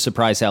 So I was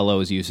surprised how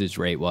low his usage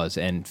rate was,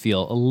 and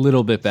feel a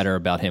little bit better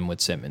about him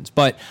with Simmons.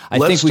 But I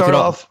think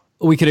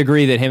we could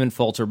agree that him and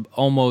Fultz are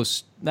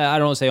almost. I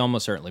don't want to say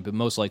almost certainly, but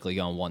most likely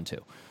going 1-2.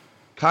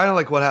 Kind of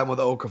like what happened with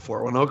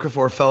Okafor. When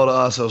Okafor fell to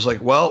us, I was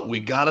like, well, we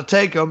got to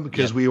take him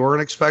because we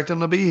weren't expecting him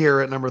to be here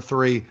at number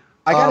 3.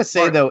 I got to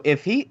say, though,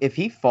 if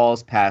he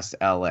falls past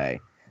L.A.,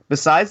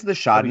 besides the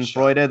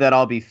schadenfreude that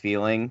I'll be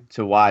feeling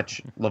to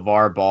watch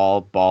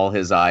LeVar Ball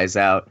his eyes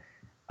out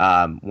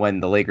when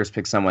the Lakers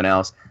pick someone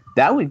else,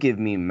 that would give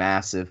me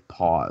massive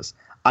pause.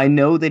 I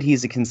know that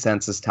he's a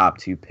consensus top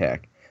 2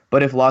 pick,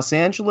 but if Los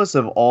Angeles,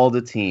 of all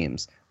the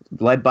teams,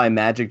 led by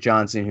Magic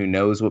Johnson, who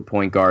knows what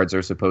point guards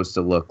are supposed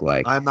to look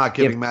like. I'm not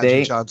giving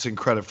Magic Johnson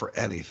credit for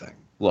anything.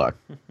 Look,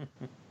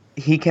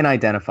 he can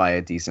identify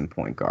a decent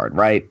point guard,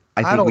 right?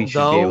 I think we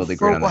should be able to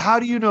agree on that. How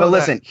do you know that? But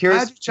listen,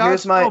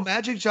 here's my...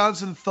 Magic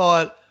Johnson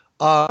thought,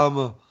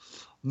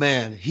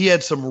 man, he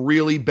had some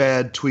really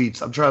bad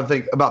tweets. I'm trying to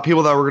think about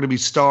people that were going to be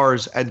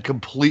stars and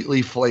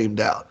completely flamed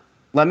out.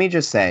 Let me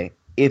just say,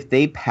 if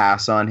they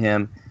pass on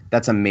him,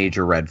 that's a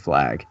major red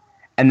flag.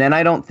 And then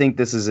I don't think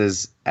this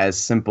is as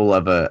simple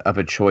of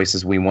a choice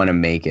as we want to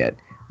make it.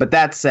 But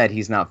that said,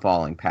 he's not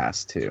falling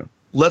past 2.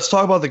 Let's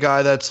talk about the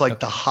guy that's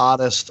like the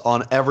hottest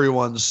on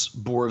everyone's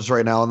boards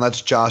right now, and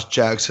that's Josh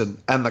Jackson.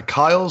 And the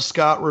Kyle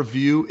Scott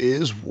review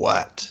is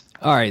what?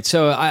 All right,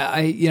 so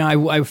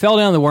I fell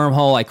down the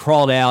wormhole, I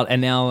crawled out,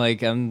 and now I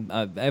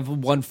have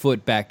 1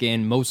 foot back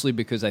in, mostly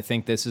because I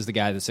think this is the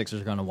guy the Sixers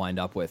are going to wind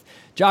up with.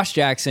 Josh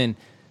Jackson,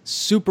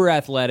 super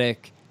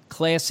athletic,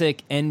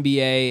 classic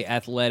NBA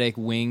athletic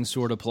wing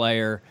sort of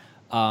player.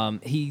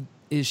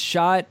 His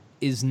shot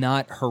is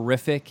not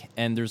horrific,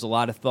 and there's a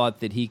lot of thought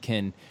that he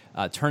can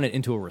turn it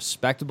into a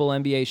respectable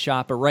NBA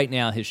shot. But right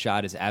now, his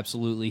shot is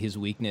absolutely his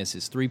weakness.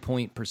 His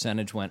 3-point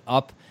percentage went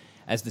up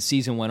as the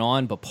season went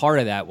on, but part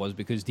of that was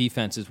because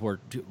defenses were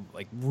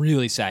like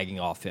really sagging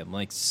off him,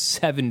 like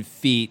 7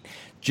 feet,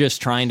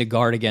 just trying to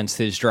guard against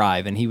his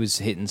drive, and he was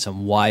hitting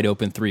some wide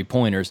open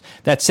 3-pointers.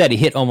 That said, he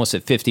hit almost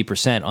at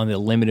 50% on the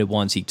limited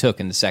ones he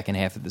took in the second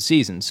half of the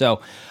season.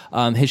 So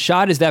his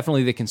shot is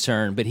definitely the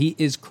concern, but he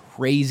is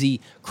crazy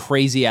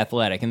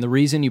athletic. And the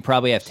reason you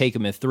probably have to take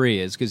him at 3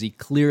 is because he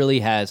clearly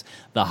has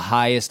the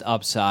highest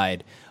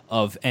upside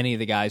of any of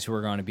the guys who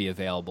are going to be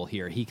available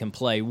here. He can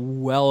play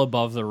well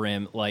above the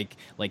rim, like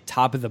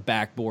top of the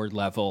backboard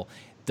level.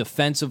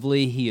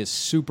 Defensively, he is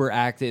super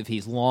active.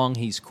 He's long,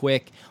 he's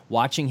quick.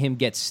 Watching him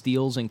get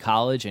steals in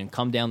college and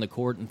come down the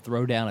court and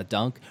throw down a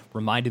dunk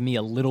reminded me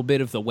a little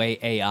bit of the way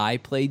AI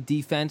played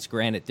defense.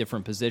 Granted,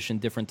 different position,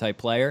 different type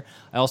player.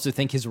 I also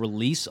think his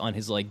release on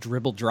his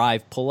dribble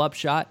drive pull-up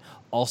shot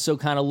also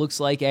kind of looks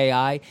like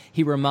AI.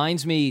 He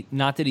reminds me,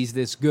 not that he's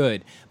this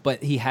good,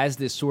 but he has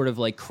this sort of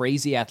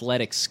crazy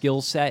athletic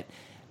skill set,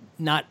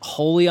 not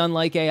wholly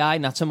unlike AI,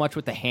 not so much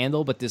with the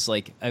handle, but this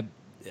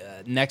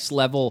next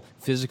level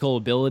physical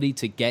ability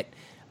to get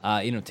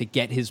to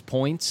get his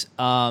points.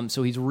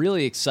 So he's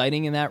really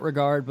exciting in that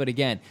regard. But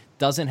again,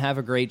 doesn't have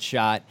a great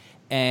shot.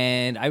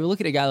 And I would look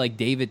at a guy like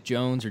David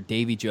Jones or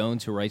Davy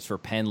Jones, who writes for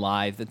Penn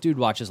Live. The dude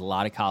watches a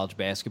lot of college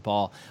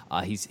basketball.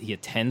 He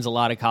attends a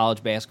lot of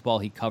college basketball.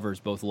 He covers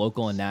both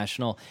local and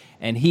national.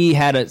 And he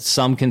had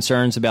some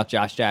concerns about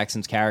Josh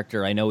Jackson's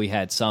character. I know he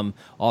had some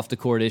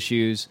off-the-court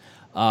issues.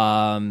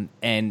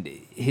 And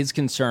his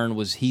concern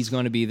was he's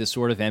going to be the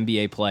sort of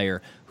NBA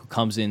player who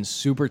comes in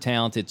super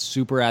talented,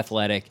 super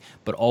athletic,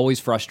 but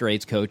always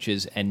frustrates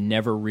coaches and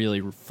never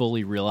really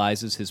fully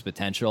realizes his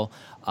potential.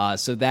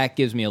 So that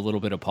gives me a little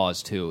bit of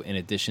pause, too, in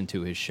addition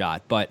to his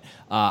shot. But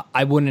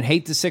I wouldn't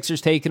hate the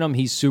Sixers taking him.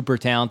 He's super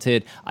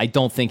talented. I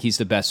don't think he's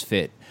the best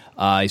fit.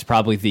 He's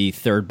probably the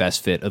third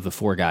best fit of the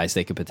four guys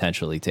they could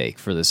potentially take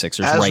for the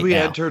Sixers right now. As we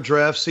enter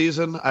draft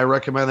season, I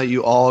recommend that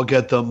you all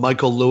get the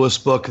Michael Lewis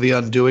book, The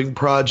Undoing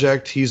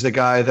Project. He's the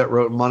guy that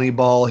wrote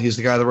Moneyball. He's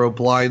the guy that wrote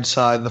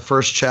Blindside. The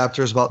first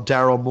chapter is about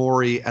Daryl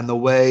Morey and the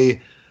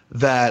way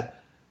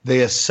that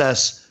they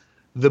assess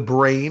the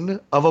brain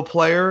of a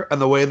player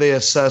and the way they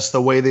assess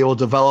the way they will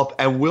develop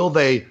and will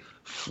they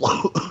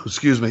flame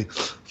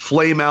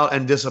out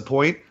and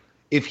disappoint.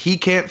 If he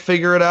can't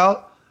figure it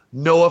out,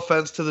 no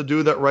offense to the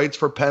dude that writes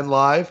for Penn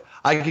Live,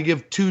 I could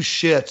give two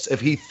shits if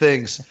he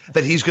thinks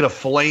that he's going to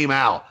flame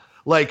out.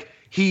 Like,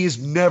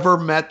 he's never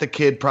met the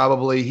kid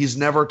probably. He's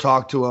never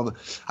talked to him.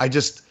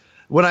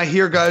 When I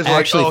hear guys I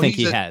like, actually think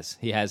he has.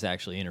 He has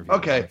actually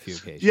interviewed him on a few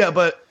occasions. Yeah,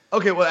 but,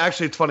 okay, well,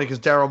 actually it's funny because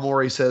Daryl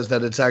Morey says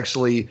that it's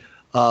actually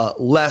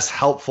less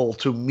helpful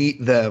to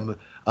meet them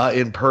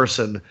in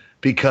person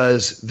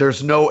because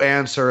there's no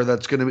answer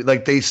that's going to be,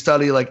 like, they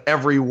study, like,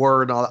 every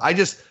word and all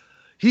that.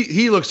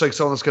 He looks like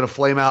someone that's going to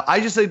flame out. I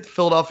just think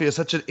Philadelphia is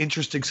such an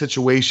interesting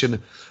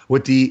situation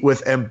with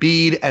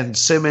Embiid and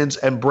Simmons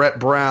and Brett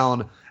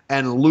Brown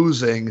and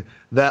losing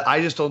that I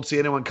just don't see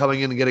anyone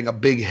coming in and getting a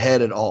big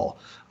head at all.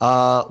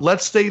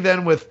 Let's stay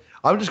then with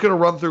 – I'm just going to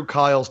run through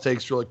Kyle's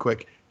takes really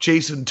quick.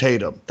 Jason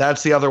Tatum.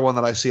 That's the other one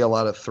that I see a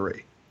lot at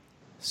 3.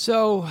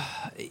 So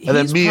 – and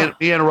then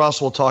me and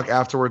Russ will talk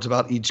afterwards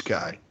about each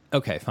guy.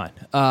 Okay,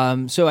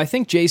 fine. So I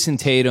think Jason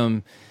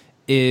Tatum –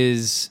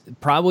 is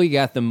probably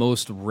got the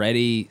most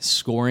ready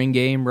scoring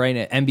game right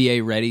now,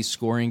 NBA ready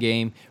scoring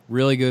game,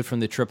 really good from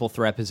the triple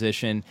threat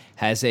position,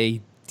 has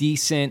a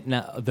decent,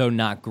 though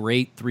not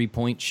great,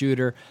 three-point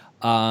shooter,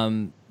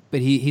 but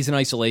he's an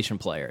isolation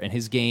player, and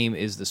his game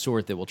is the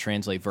sort that will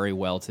translate very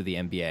well to the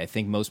NBA. I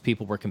think most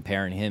people were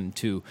comparing him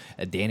to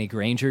a Danny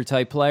Granger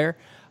type player,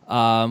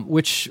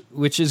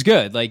 which is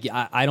good. Like,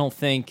 I don't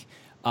think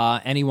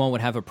anyone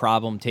would have a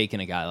problem taking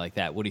a guy like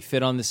that. Would he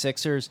fit on the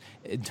Sixers?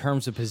 In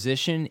terms of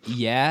position,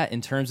 yeah. In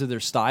terms of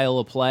their style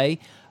of play,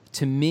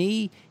 to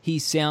me, he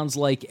sounds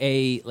like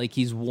he's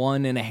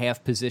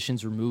 1.5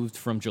 positions removed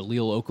from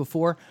Jahlil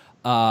Okafor,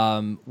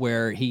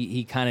 where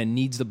he kind of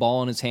needs the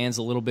ball in his hands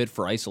a little bit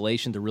for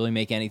isolation to really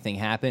make anything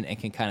happen and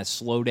can kind of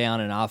slow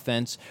down an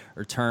offense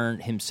or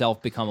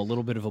become a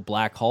little bit of a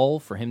black hole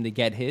for him to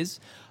get his.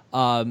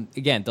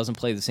 Again, doesn't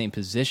play the same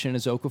position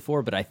as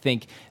Okafor, but I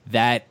think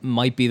that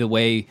might be the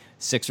way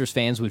Sixers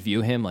fans would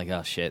view him. Like,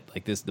 oh shit,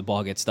 like the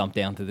ball gets dumped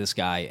down to this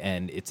guy,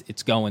 and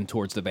it's going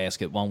towards the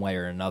basket one way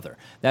or another.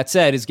 That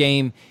said, his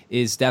game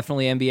is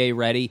definitely NBA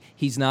ready.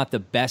 He's not the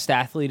best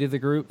athlete of the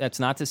group. That's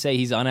not to say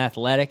he's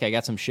unathletic. I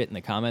got some shit in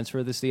the comments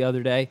for this the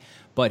other day,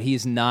 but he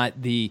is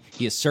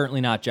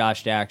certainly not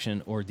Josh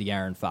Jackson or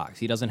De'Aaron Fox.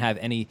 He doesn't have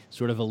any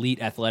sort of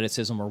elite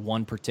athleticism or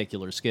one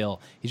particular skill.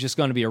 He's just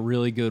going to be a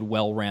really good,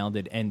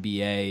 well-rounded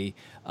NBA,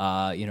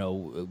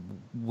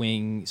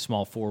 wing,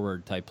 small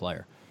forward type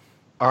player.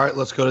 All right,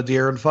 let's go to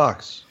De'Aaron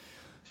Fox.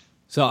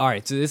 So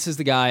this is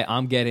the guy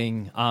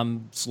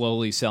I'm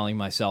slowly selling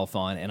myself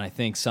on, and I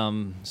think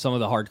some of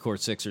the hardcore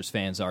Sixers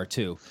fans are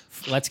too.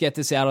 Let's get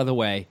this out of the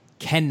way.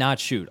 Cannot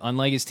shoot.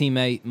 Unlike his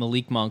teammate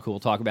Malik Monk, who we'll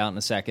talk about in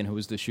a second, who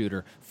was the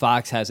shooter,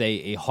 Fox has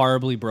a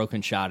horribly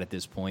broken shot at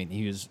this point.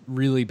 He was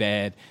really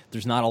bad.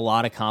 There's not a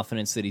lot of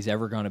confidence that he's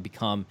ever going to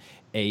become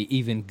a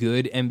even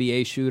good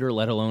NBA shooter,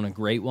 let alone a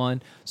great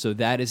one. So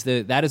that is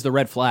the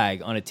red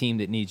flag on a team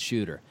that needs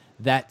shooters.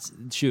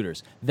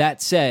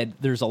 That said,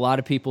 there's a lot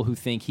of people who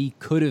think he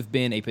could have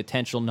been a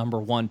potential number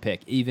 1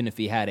 pick, even if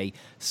he had a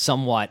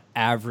somewhat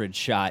average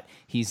shot.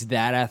 He's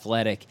that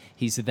athletic.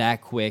 He's that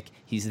quick.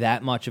 He's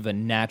that much of a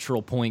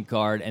natural point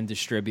guard and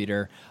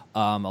distributor.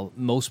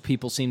 Most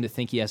people seem to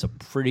think he has a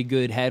pretty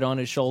good head on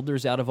his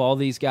shoulders out of all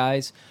these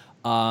guys.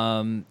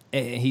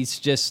 He's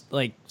just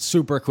like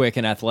super quick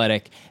and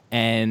athletic.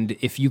 And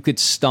if you could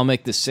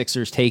stomach the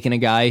Sixers taking a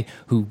guy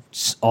who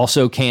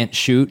also can't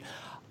shoot,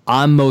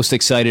 I'm most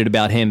excited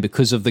about him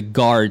because of the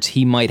guards.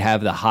 He might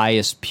have the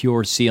highest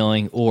pure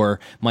ceiling or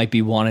might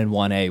be 1 and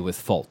 1A with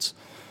Fultz.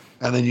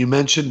 And then you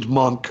mentioned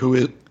Monk, who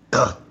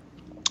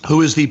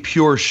is the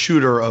pure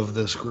shooter of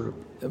this group.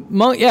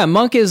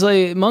 Monk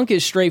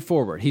is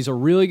straightforward. He's a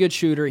really good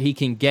shooter. He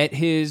can get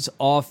his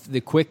off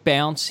the quick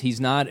bounce.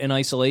 He's not an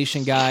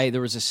isolation guy.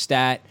 There was a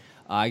stat,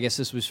 I guess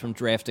this was from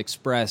Draft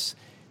Express.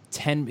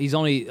 He's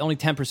only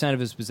 10% of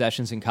his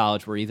possessions in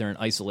college were either in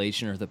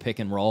isolation or the pick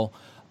and roll.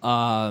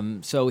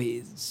 So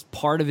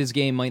part of his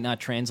game might not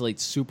translate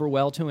super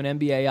well to an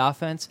NBA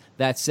offense.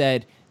 That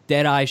said,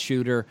 dead-eye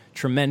shooter,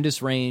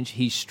 tremendous range.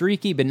 He's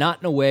streaky, but not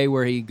in a way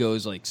where he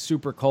goes like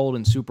super cold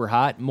and super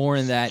hot. More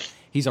in that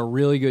he's a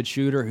really good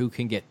shooter who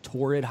can get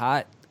torrid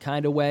hot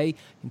kind of way. He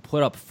can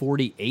put up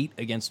 48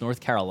 against North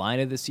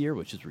Carolina this year,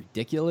 which is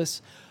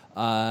ridiculous.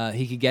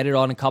 He could get it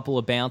on a couple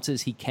of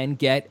bounces. He can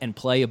get and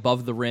play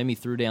above the rim. He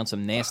threw down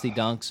some nasty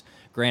dunks.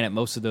 Granted,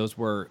 most of those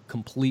were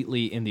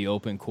completely in the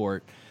open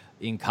court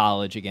in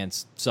college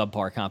against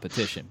subpar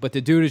competition. But the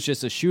dude is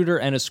just a shooter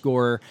and a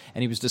scorer,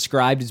 and he was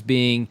described as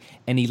being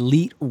an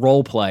elite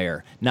role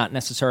player, not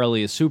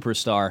necessarily a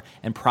superstar,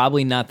 and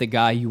probably not the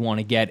guy you want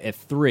to get at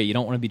 3. You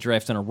don't want to be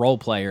drafting a role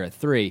player at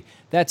 3.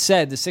 That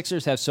said, the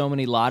Sixers have so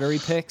many lottery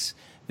picks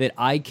that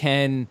I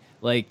can,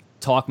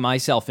 talk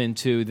myself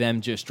into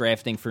them just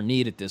drafting for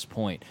need at this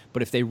point.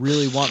 But if they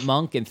really want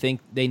Monk and think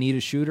they need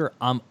a shooter,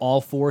 I'm all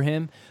for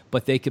him.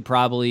 But they could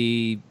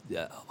probably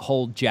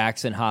hold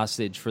Jackson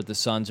hostage for the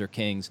Suns or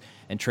Kings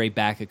and trade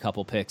back a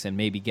couple picks and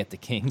maybe get the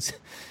Kings,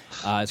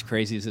 as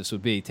crazy as this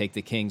would be, take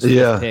the Kings'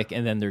 5th pick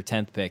and then their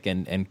 10th pick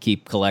and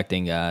keep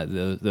collecting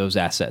those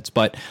assets.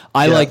 But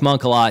I like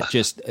Monk a lot.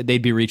 Just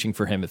they'd be reaching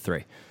for him at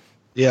 3.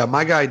 Yeah,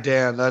 my guy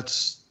Dan,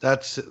 that's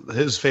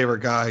his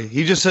favorite guy.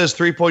 He just says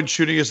 3-point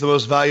shooting is the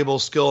most valuable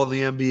skill in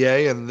the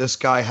NBA, and this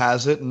guy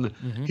has it, and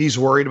he's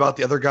worried about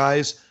the other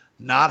guys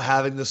not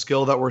having the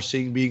skill that we're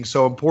seeing being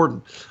so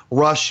important.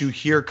 Rush, you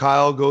hear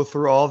Kyle go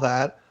through all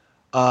that.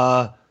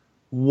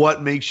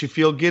 What makes you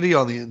feel giddy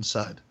on the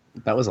inside?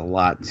 That was a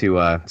lot to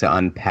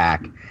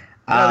unpack.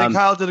 I think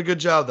Kyle did a good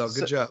job, though.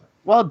 Good job.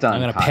 Well done,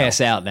 I'm going to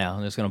pass out now.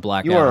 I'm just going to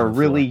black out. You are a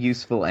really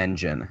useful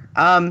engine.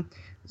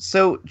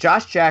 So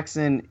Josh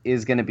Jackson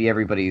is going to be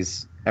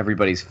everybody's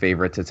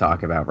favorite to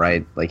talk about,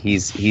 right? Like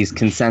he's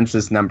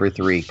consensus number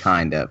 3,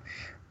 kind of.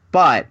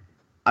 But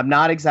I'm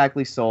not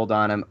exactly sold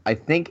on him. I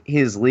think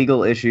his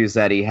legal issues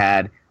that he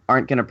had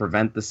aren't going to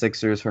prevent the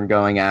Sixers from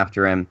going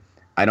after him.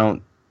 I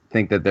don't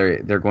think that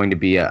they're going to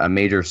be a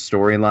major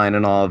storyline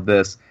in all of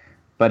this,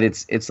 but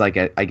it's like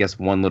I guess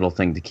one little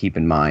thing to keep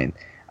in mind.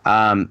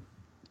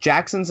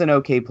 Jackson's an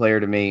okay player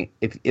to me.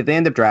 If they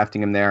end up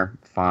drafting him there,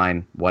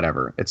 fine,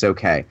 whatever. It's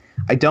okay.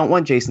 I don't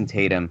want Jason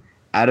Tatum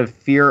out of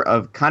fear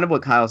of kind of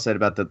what Kyle said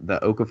about the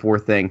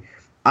Okafor thing.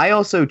 I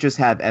also just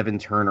have Evan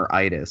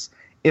Turner-itis.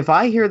 If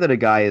I hear that a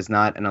guy is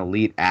not an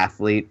elite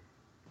athlete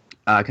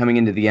coming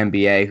into the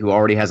NBA who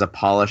already has a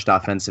polished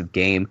offensive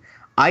game,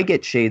 I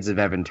get shades of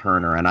Evan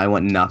Turner, and I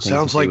want nothing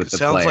to do with the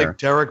player. Sounds like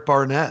Derek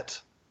Barnett.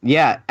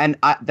 Yeah, and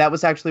that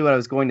was actually what I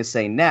was going to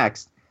say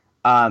next.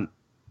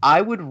 I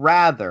would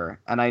rather,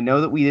 and I know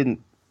that we didn't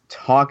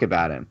talk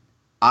about him,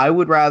 I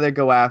would rather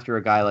go after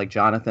a guy like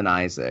Jonathan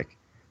Isaac,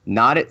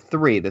 not at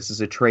 3. This is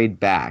a trade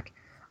back.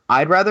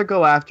 I'd rather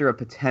go after a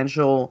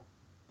potential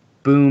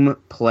boom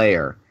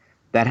player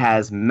that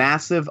has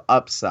massive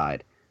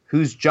upside,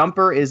 whose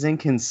jumper is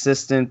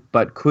inconsistent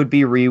but could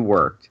be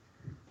reworked.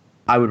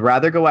 I would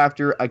rather go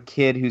after a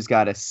kid who's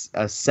got a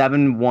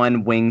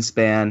 7'1"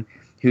 wingspan,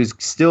 who's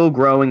still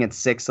growing at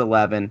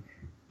 6'11",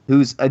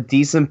 who's a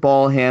decent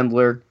ball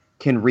handler,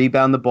 can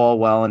rebound the ball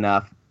well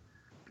enough.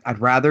 I'd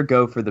rather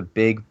go for the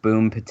big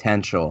boom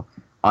potential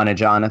on a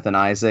Jonathan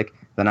Isaac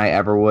than I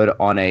ever would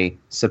on a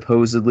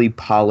supposedly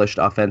polished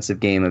offensive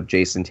game of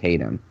Jason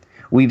Tatum.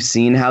 We've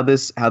seen how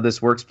this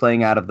works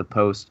playing out of the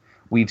post.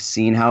 We've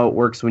seen how it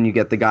works when you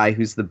get the guy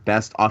who's the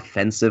best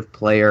offensive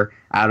player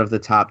out of the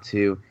top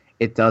 2.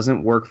 It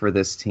doesn't work for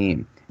this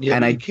team. Yeah,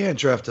 and you can't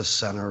draft a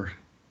center.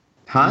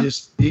 Huh?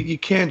 You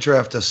can't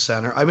draft a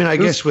center. I mean,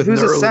 who's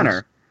a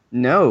center?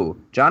 No,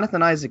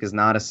 Jonathan Isaac is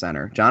not a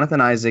center. Jonathan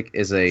Isaac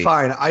is a...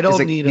 Fine, I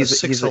don't need a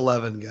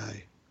 6'11"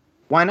 guy.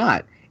 Why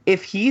not?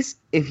 If he's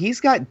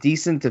got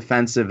decent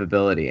defensive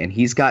ability and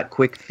he's got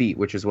quick feet,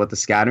 which is what the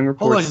scouting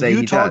reports say he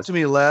does. You talked to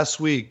me last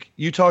week.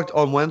 You talked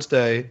on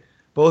Wednesday,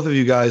 both of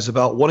you guys,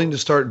 about wanting to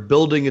start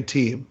building a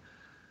team.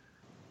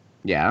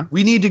 Yeah.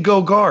 We need to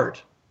go guard.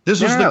 This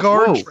was the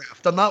guard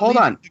draft. I'm not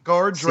leading the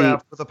guard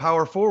draft with a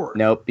power forward.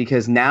 Nope,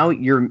 because now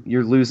you're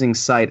losing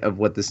sight of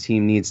what this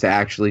team needs to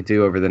actually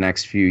do over the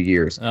next few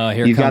years. Oh,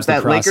 here comes the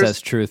process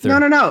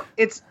truther. No.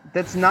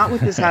 That's not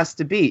what this has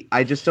to be.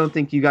 I just don't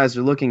think you guys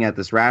are looking at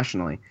this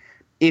rationally.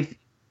 If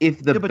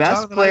the best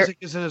Jonathan player Isaac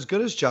isn't as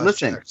good as Josh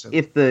Jackson.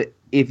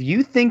 If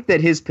you think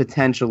that his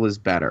potential is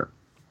better,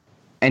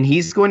 and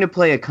he's going to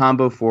play a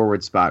combo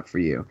forward spot for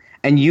you,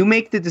 and you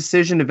make the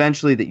decision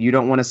eventually that you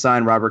don't want to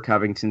sign Robert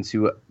Covington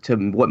to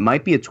what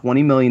might be a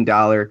 $20 million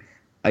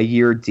a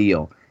year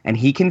deal, and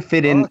he can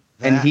fit in,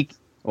 and he.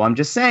 Well, I'm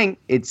just saying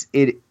a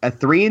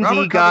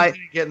 3-and-D guy.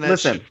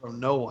 Listen, from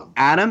no one.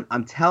 Adam,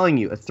 I'm telling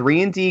you, a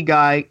 3-and-D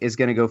guy is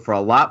going to go for a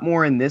lot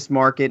more in this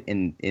market,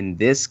 in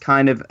this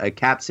kind of a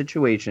cap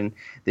situation,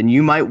 than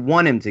you might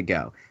want him to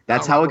go.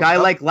 That's how a guy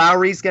like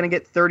Lowry's going to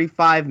get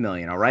 $35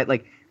 million. All right,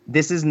 like.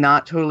 This is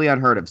not totally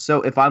unheard of.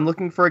 So if I'm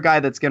looking for a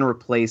guy that's going to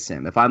replace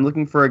him, if I'm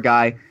looking for a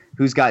guy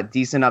who's got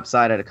decent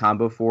upside at a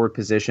combo forward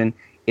position,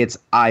 it's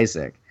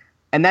Isaac.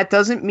 And that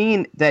doesn't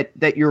mean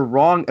that you're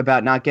wrong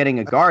about not getting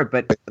a guard.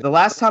 But the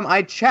last time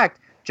I checked,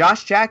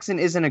 Josh Jackson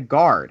isn't a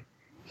guard.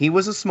 He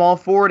was a small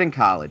forward in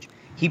college.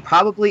 He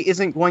probably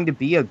isn't going to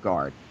be a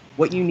guard.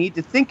 What you need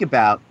to think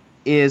about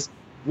is,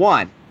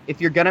 one,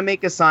 if you're going to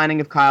make a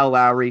signing of Kyle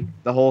Lowry,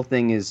 the whole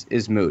thing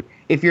is moot.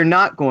 If you're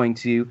not going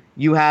to,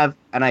 you have,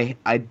 and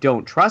I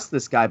don't trust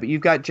this guy, but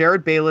you've got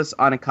Jared Bayless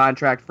on a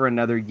contract for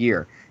another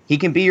year. He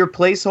can be your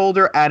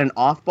placeholder at an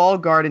off-ball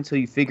guard until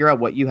you figure out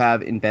what you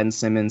have in Ben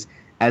Simmons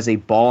as a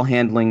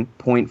ball-handling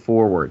point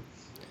forward.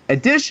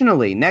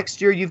 Additionally,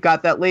 next year you've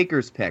got that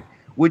Lakers pick,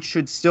 which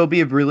should still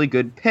be a really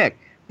good pick.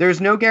 There's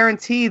no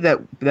guarantee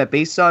that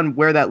based on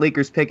where that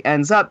Lakers pick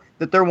ends up,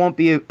 that there won't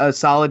be a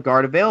solid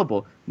guard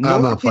available.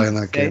 I'm not playing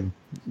that game.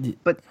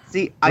 But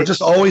see, we're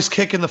just always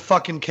kicking the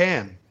fucking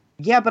can.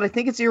 Yeah, but I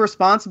think it's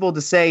irresponsible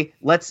to say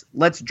let's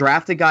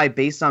draft a guy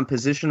based on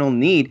positional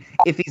need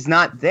if he's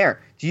not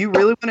there. Do you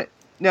really want to?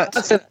 No,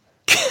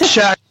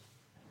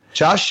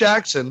 Josh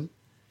Jackson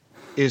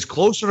is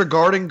closer to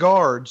guarding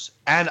guards,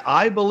 and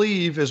I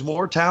believe is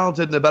more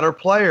talented and a better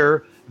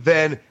player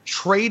than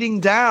trading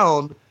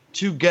down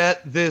to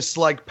get this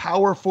like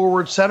power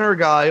forward center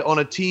guy on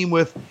a team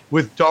with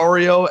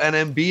Dario and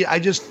Embiid.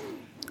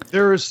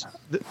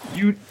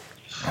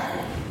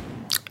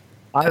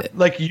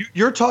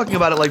 You're talking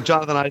about it like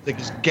Jonathan Isaac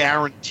is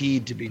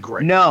guaranteed to be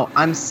great. No,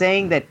 I'm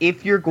saying that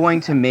if you're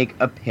going to make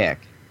a pick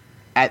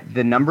at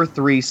the number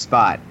 3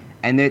 spot,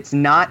 and it's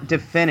not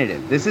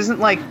definitive, this isn't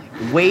like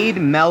Wade,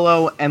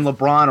 Melo, and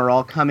LeBron are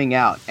all coming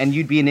out, and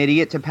you'd be an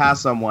idiot to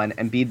pass on one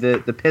and be the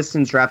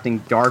Pistons drafting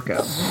Darko.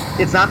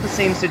 It's not the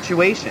same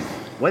situation.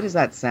 What does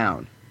that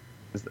sound?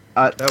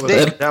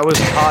 That was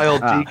Kyle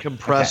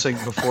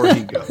decompressing before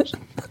he goes.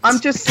 I'm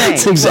just saying.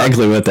 That's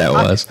exactly what that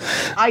was.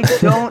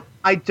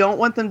 I don't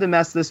want them to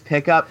mess this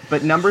pick up,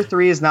 but number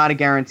 3 is not a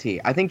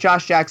guarantee. I think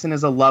Josh Jackson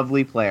is a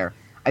lovely player.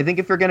 I think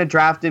if you're going to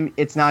draft him,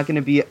 it's not going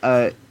to be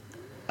a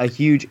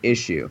huge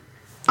issue.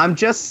 I'm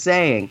just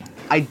saying,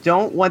 I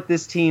don't want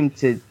this team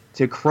to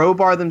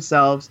crowbar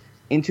themselves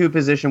into a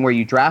position where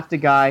you draft a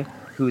guy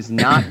who's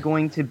not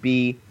going to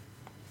be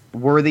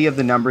worthy of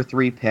the number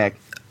 3 pick,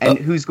 and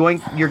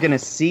you're going to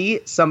see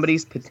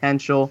somebody's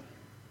potential.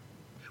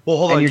 Well,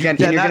 hold on.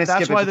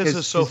 That's why this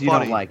is so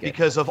funny,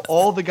 because of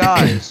all the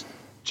guys,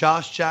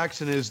 Josh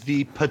Jackson is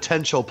the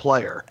potential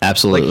player.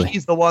 Absolutely. Like,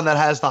 he's the one that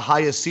has the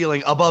highest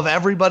ceiling above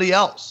everybody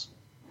else.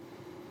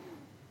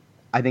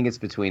 I think it's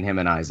between him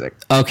and Isaac.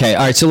 Okay,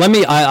 all right. So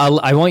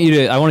I want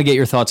to get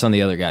your thoughts on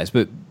the other guys,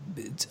 but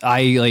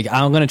I'm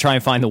going to try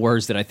and find the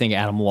words that I think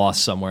Adam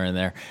lost somewhere in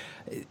there.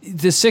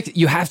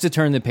 You have to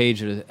turn the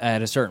page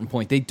at a certain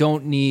point. They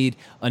don't need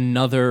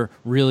another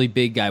really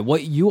big guy.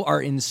 What you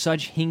are in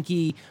such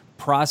hinky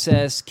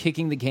process,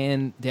 kicking the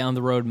can down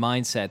the road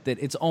mindset that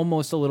it's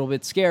almost a little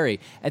bit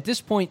scary. At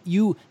this point,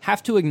 you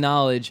have to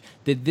acknowledge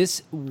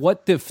that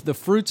what the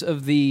fruits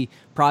of the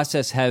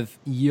process have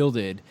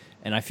yielded.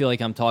 And I feel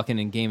like I'm talking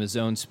in Game of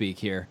Zone speak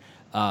here.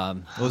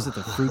 What was it?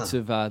 The fruits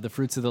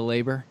of the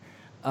labor.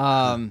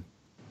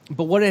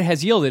 But what it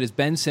has yielded is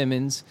Ben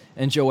Simmons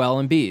and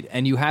Joel Embiid.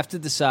 And you have to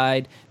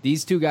decide,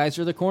 these two guys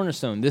are the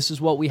cornerstone. This is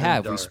what we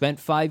have. We spent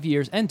 5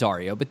 years, and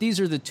Dario, but these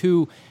are the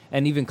two,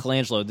 and even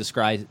Colangelo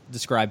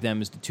described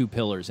them as the 2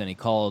 pillars, and he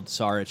called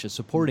Saric a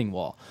supporting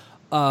wall.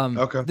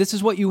 Okay. This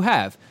is what you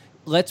have.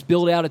 Let's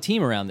build out a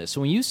team around this.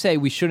 So when you say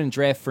we shouldn't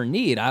draft for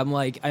need, I'm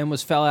like, I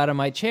almost fell out of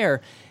my chair.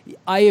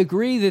 I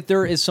agree that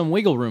there is some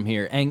wiggle room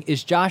here. And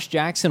is Josh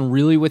Jackson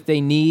really what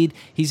they need?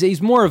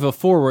 He's more of a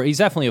forward. He's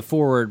definitely a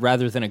forward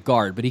rather than a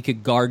guard, but he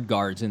could guard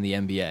guards in the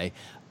NBA.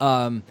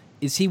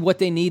 Is he what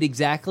they need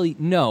exactly?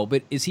 No,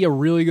 but is he a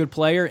really good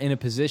player in a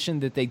position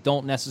that they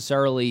don't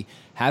necessarily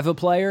have a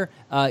player?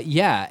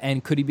 Yeah,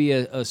 and could he be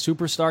a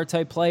superstar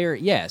type player?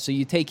 Yeah, so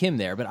you take him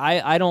there. But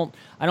I don't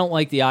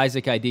like the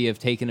Isaac idea of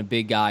taking a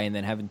big guy and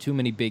then having too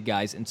many big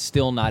guys and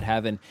still not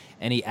having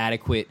any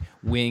adequate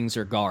wings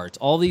or guards.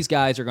 All these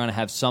guys are going to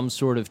have some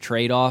sort of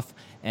trade-off,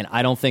 and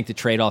I don't think the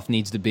trade-off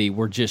needs to be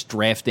we're just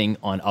drafting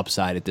on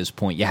upside at this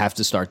point. You have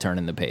to start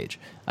turning the page.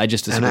 I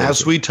just disagree. And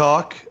as we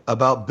talk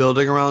about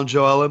building around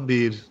Joel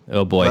Embiid,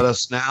 oh boy, let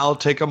us now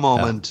take a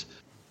moment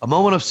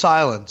of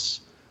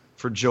silence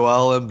for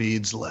Joel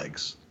Embiid's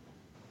legs.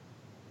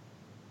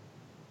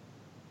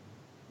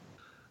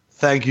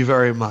 Thank you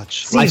very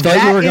much. I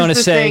thought you were going to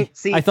say.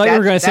 I thought you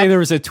were going to say there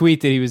was a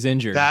tweet that he was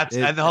injured.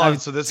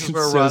 So this is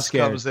where Russ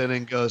comes in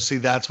and goes, see,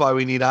 that's why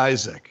we need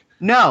Isaac.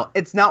 No,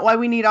 it's not why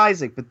we need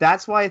Isaac, but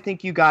that's why I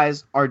think you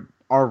guys are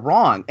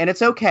wrong. And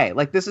it's okay.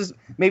 Like, this is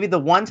maybe the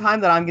one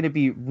time that I'm going to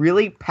be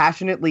really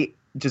passionately,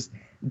 just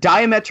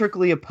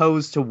diametrically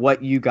opposed to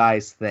what you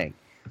guys think.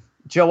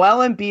 Joel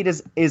Embiid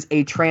is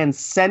a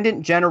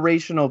transcendent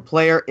generational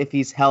player if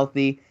he's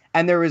healthy,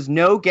 and there is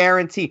no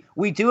guarantee.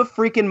 We do a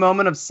freaking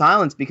moment of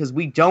silence because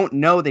we don't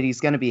know that he's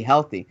going to be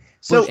healthy.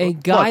 So but a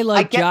guy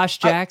like Josh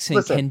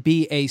Jackson can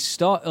be a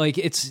star. Like,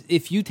 it's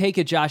if you take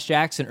a Josh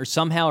Jackson or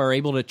somehow are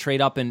able to trade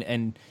up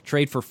and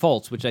trade for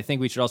Fultz, which I think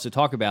we should also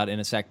talk about in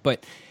a sec.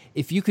 But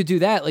if you could do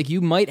that, like,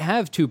 you might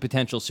have two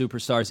potential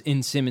superstars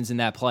in Simmons and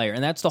that player.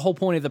 And that's the whole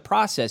point of the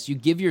process. You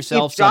give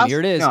yourself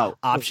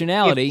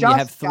optionality. You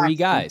have three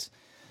guys.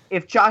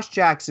 If Josh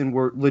Jackson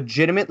were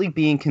legitimately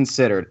being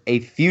considered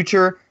a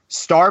future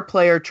star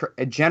player,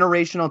 a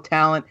generational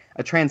talent,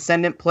 a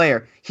transcendent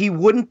player, he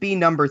wouldn't be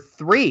number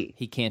 3.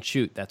 He can't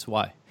shoot. That's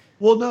why.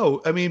 Well,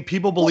 no. I mean,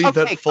 people believe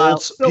that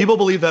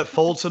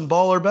Fultz and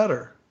Ball are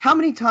better. How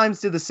many times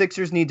do the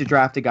Sixers need to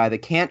draft a guy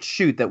that can't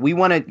shoot, that we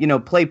want to,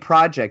 play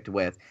project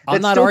with?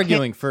 I'm not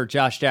arguing for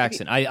Josh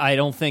Jackson. I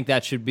don't think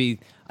that should be.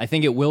 I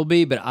think it will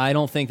be, but I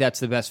don't think that's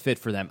the best fit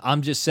for them.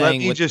 I'm just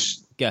saying.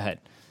 Go ahead.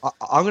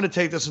 I'm going to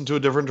take this into a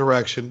different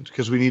direction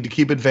because we need to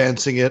keep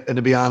advancing it. And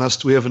to be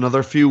honest, we have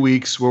another few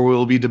weeks where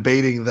we'll be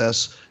debating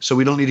this, so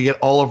we don't need to get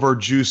all of our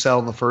juice out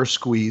in the first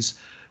squeeze.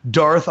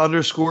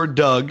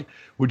 Darth_Doug,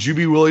 would you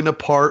be willing to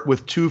part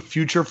with 2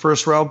 future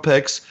first-round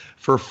picks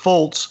for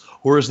Fultz,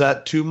 or is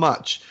that too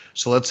much?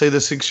 So let's say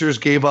the Sixers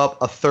gave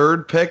up a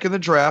 3rd pick in the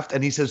draft,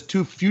 and he says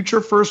 2 future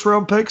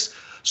first-round picks.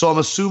 So I'm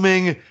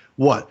assuming,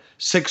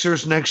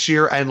 Sixers next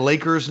year and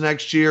Lakers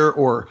next year,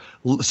 or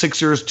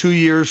Sixers 2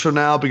 years from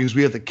now because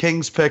we have the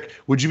Kings pick.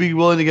 Would you be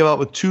willing to give up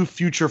with 2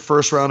 future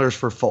first-rounders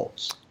for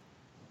Fultz?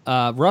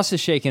 Russ is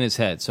shaking his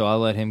head, so I'll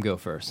let him go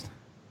first.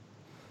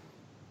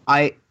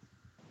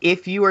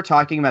 If you are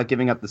talking about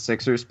giving up the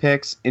Sixers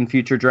picks in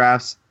future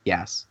drafts,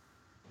 yes.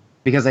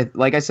 Because,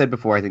 like I said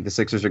before, I think the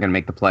Sixers are going to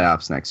make the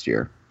playoffs next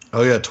year.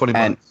 Oh, yeah, 20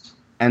 months.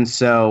 And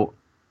so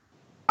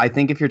I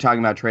think if you're talking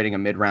about trading a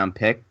mid-round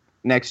pick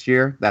next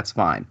year, that's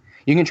fine.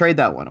 You can trade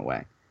that one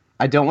away.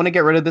 I don't want to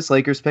get rid of this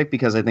Lakers pick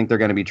because I think they're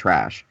going to be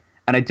trash.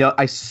 And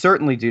I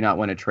certainly do not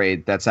want to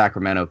trade that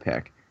Sacramento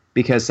pick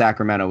because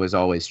Sacramento is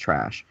always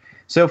trash.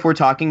 So if we're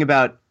talking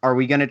about, are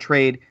we going to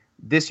trade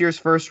this year's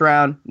first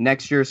round,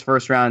 next year's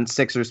first round,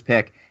 Sixers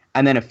pick,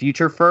 and then a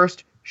future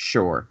first?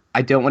 Sure.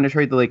 I don't want to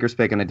trade the Lakers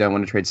pick, and I don't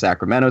want to trade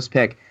Sacramento's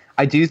pick.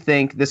 I do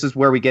think this is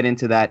where we get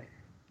into that.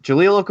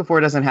 Jahlil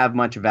Okafor doesn't have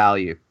much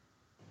value,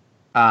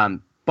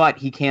 but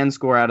he can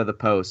score out of the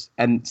post,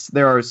 and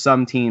there are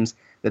some teams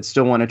that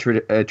still want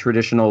a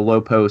traditional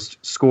low post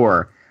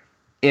scorer.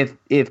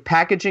 If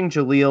packaging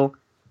Jahlil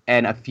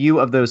and a few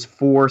of those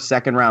 4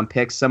 second-round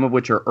picks, some of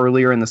which are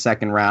earlier in the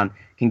second round,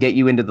 can get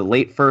you into the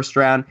late first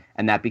round,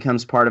 and that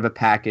becomes part of a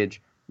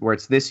package where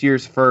it's this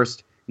year's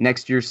first,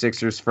 next year's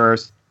Sixers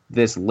first,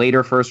 this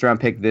later first-round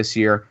pick this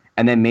year,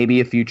 and then maybe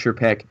a future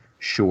pick,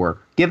 sure.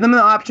 Give them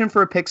the option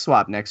for a pick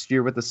swap next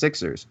year with the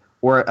Sixers,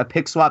 or a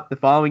pick swap the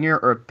following year,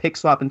 or a pick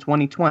swap in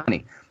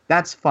 2020.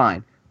 That's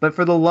fine. But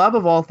for the love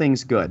of all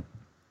things good,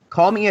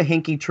 call me a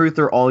hinky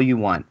truther all you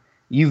want.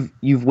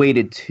 You've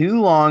waited too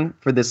long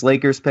for this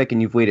Lakers pick,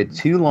 and you've waited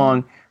too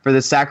long for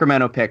the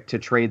Sacramento pick to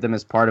trade them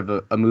as part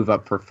of a move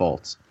up for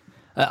Fultz.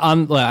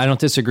 I don't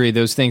disagree.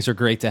 Those things are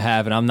great to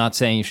have, and I'm not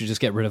saying you should just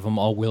get rid of them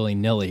all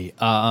willy-nilly.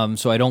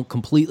 So I don't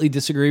completely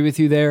disagree with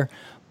you there,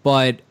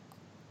 but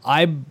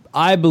I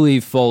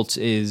believe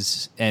Fultz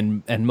is,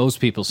 and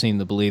most people seem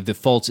to believe that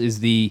Fultz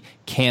is the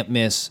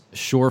can't-miss,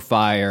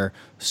 surefire,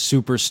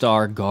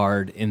 superstar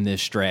guard in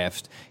this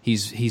draft.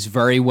 He's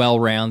very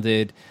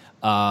well-rounded.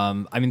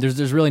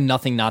 There's really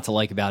nothing not to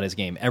like about his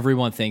game.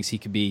 Everyone thinks he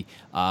could be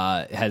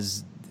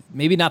has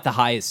maybe not the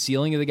highest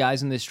ceiling of the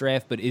guys in this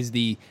draft, but is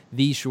the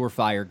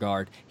surefire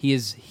guard. He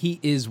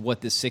is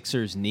what the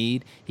Sixers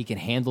need. He can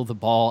handle the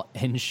ball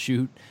and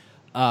shoot.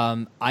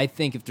 I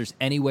think if there's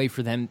any way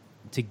for them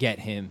to get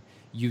him,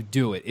 you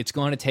do it. It's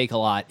going to take a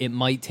lot. It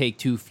might take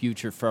 2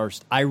 future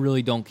first. I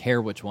really don't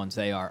care which ones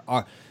they are.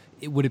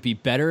 Would it be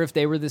better if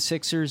they were the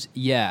Sixers?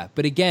 Yeah.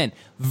 But again,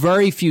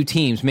 very few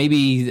teams,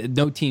 maybe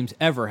no teams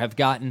ever, have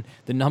gotten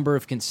the number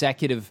of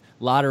consecutive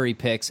lottery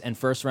picks and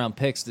first-round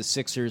picks the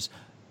Sixers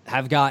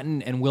have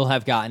gotten and will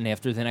have gotten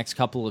after the next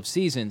couple of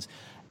seasons.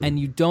 And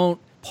you don't,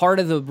 part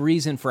of the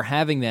reason for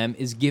having them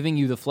is giving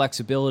you the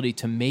flexibility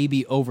to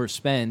maybe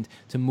overspend,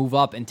 to move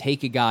up and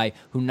take a guy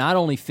who not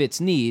only fits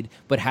need,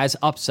 but has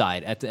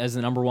upside as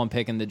the number 1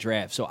 pick in the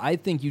draft. So I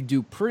think you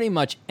do pretty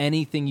much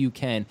anything you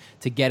can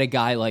to get a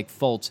guy like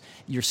Fultz.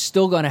 You're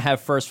still going to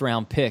have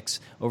first-round picks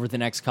over the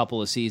next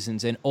couple of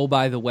seasons. And oh,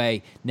 by the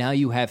way, now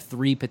you have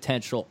 3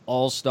 potential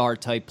all-star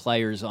type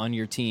players on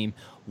your team,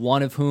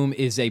 one of whom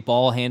is a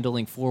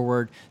ball-handling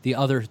forward, the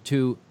other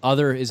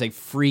is a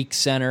freak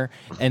center,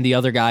 and the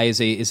other guy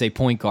is a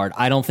point guard.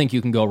 I don't think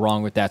you can go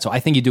wrong with that. So I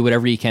think you do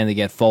whatever you can to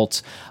get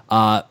Fultz.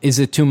 Is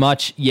it too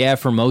much? Yeah,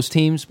 for most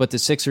teams, but the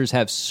Sixers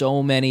have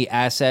so many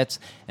assets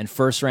and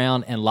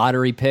first-round and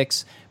lottery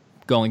picks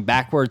going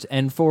backwards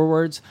and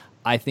forwards.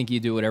 I think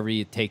you do whatever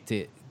you take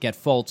to get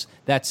Fultz.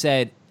 That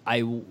said,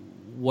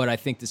 what I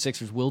think the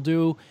Sixers will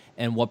do,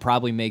 and what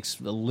probably makes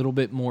a little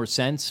bit more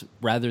sense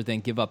rather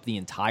than give up the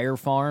entire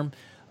farm,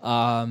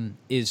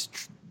 is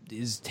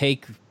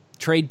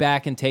trade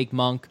back and take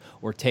Monk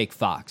or take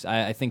Fox.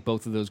 I think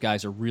both of those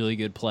guys are really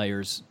good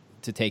players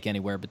to take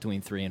anywhere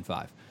between 3 and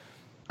 5.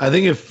 I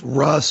think if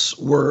Russ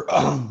were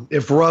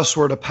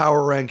to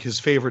power rank his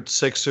favorite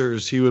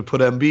Sixers, he would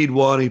put Embiid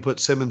 1, he put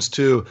Simmons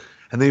 2,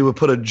 and then he would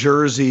put a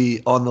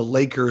jersey on the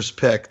Lakers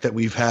pick that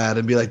we've had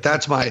and be like,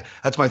 that's my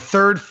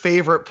third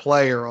favorite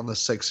player on the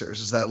Sixers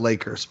is that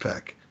Lakers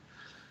pick.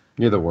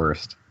 You're the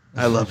worst.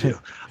 I love you.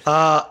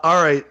 All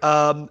right.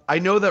 I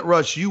know that,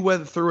 Rush, you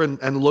went through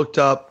and looked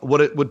up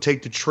what it would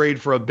take to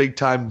trade for a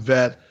big-time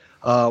vet.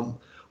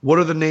 What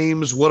are the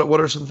names? What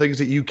are some things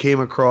that you came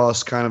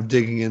across kind of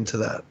digging into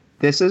that?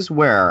 This is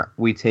where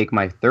we take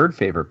my third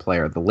favorite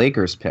player, the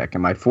Lakers pick,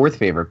 and my fourth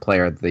favorite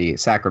player, the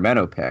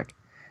Sacramento pick.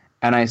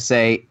 And I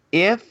say,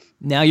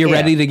 Now you're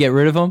ready to get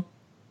rid of him?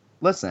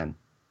 Listen,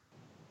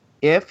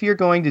 if you're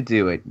going to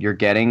do it, you're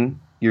getting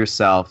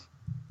yourself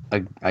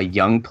a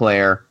young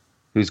player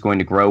who's going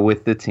to grow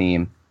with the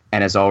team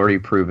and has already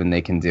proven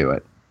they can do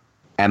it.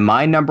 And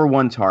my number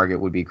one target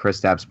would be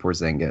Kristaps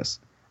Porzingis.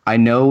 I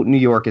know New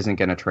York isn't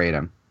going to trade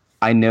him.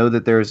 I know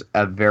that there's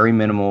a very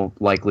minimal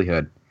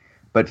likelihood.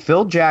 But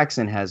Phil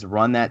Jackson has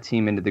run that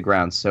team into the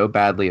ground so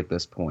badly at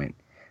this point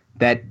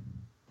that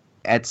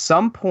at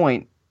some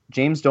point,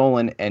 James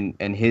Dolan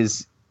and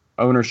his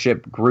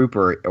ownership group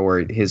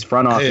or his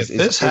front office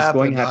is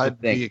going to have to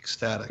think.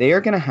 Ecstatic. They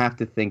are going to have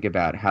to think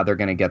about how they're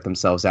going to get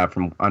themselves out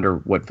from under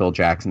what Phil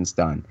Jackson's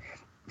done.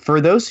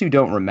 For those who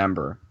don't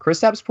remember,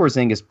 Kristaps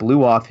Porzingis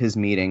blew off his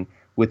meeting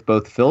with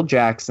both Phil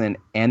Jackson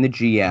and the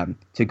GM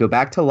to go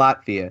back to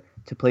Latvia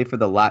to play for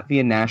the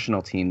Latvian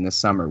national team this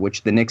summer,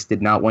 which the Knicks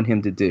did not want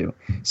him to do.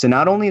 So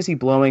not only is he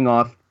blowing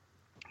off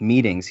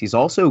meetings, he's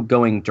also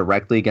going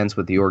directly against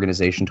what the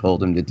organization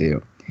told him to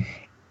do.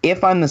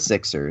 If I'm the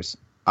Sixers,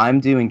 I'm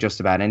doing just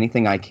about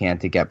anything I can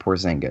to get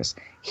Porzingis.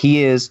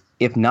 He is,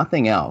 if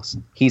nothing else,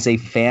 he's a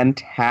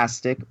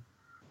fantastic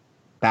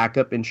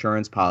backup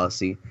insurance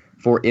policy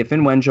for if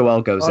and when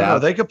Joel goes out. No,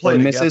 they could play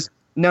together.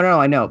 No,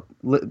 I know.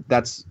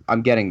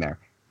 I'm getting there.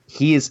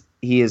 He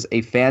is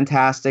a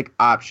fantastic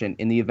option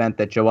in the event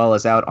that Joel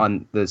is out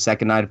on the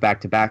second night of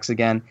back-to-backs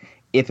again,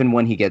 if and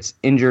when he gets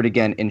injured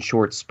again in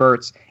short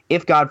spurts.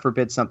 If, God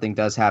forbid, something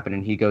does happen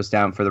and he goes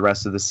down for the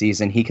rest of the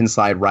season, he can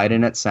slide right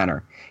in at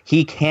center.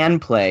 He can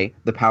play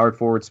the powered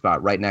forward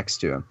spot right next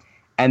to him.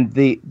 And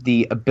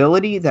the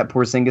ability that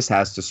Porzingis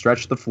has to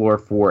stretch the floor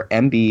for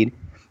Embiid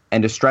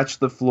and to stretch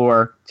the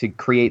floor to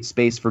create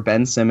space for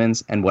Ben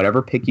Simmons and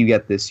whatever pick you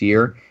get this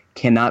year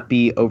cannot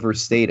be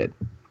overstated.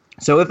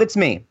 So if it's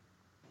me,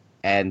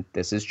 and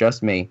this is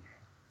just me,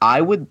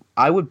 I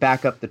would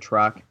back up the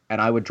truck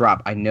and I would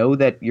drop. I know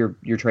that you're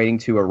trading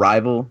to a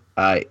rival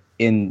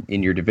in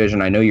your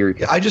division. I know you're.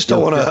 I just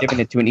don't want to giving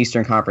it to an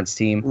Eastern Conference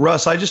team.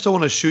 Russ, I just don't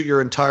want to shoot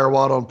your entire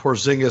wad on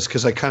Porzingis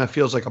because it kind of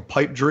feels like a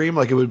pipe dream.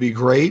 Like it would be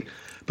great,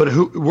 but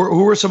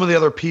who are some of the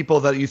other people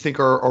that you think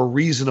are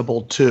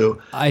reasonable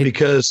too?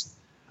 Because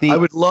I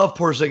would love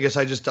Porzingis.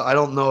 I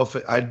don't know if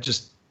I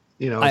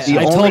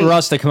told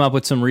Russ to come up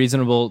with some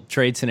reasonable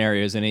trade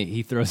scenarios, and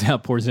he throws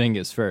out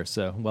Porzingis first.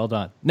 So well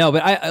done. No,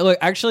 but I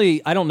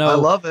don't know. I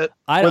love it.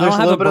 I don't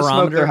have a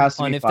barometer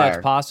on if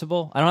that's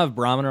possible. I don't have a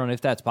barometer on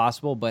if that's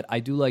possible, but I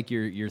do like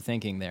your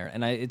thinking there,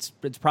 and it's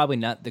probably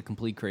not the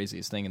complete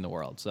craziest thing in the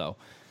world. So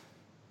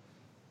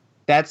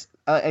that's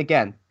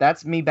again,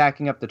 that's me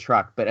backing up the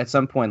truck. But at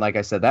some point, like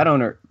I said, that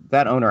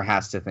owner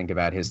has to think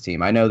about his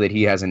team. I know that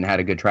he hasn't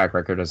had a good track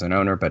record as an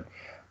owner, but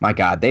my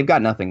God, they've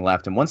got nothing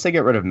left. And once they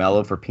get rid of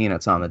Melo for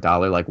peanuts on the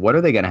dollar, like what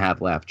are they going to have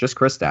left? Just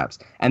Kristaps.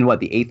 And what,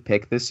 the 8th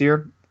pick this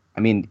year? I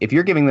mean, if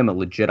you're giving them a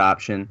legit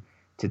option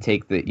to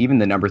take even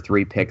the number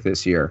 3 pick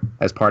this year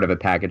as part of a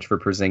package for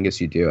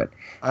Porzingis, you do it.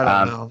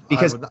 I don't know.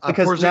 Because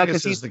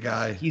Porzingis is the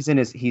guy. He's in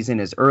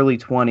his early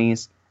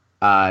 20s.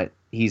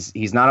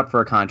 He's not up for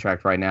a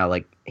contract right now.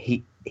 Like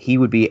he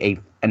would be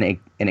an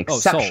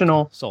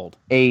exceptional, sold.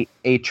 a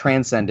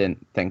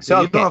transcendent thing.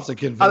 So you don't have to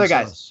convince other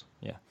guys. Us.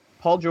 Yeah.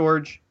 Paul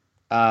George.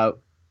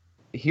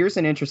 Here's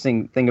an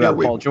interesting thing about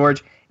Paul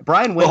George.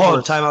 Brian Windhorst. Hold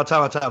on,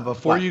 time out.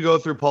 Before you go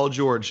through Paul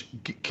George,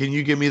 can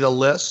you give me the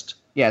list?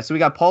 Yeah, so we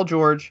got Paul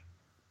George,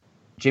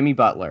 Jimmy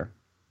Butler,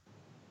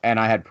 and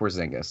I had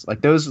Porzingis. Like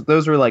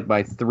those were like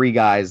my 3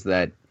 guys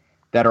that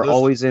are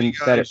always in.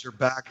 Guys you're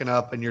backing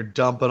up and you're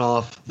dumping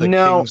off the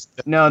Kings.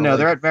 No,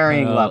 they're at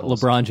varying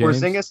levels. LeBron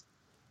James.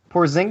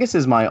 Porzingis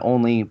is my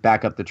only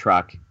back up the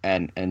truck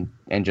and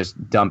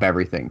just dump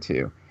everything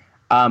to.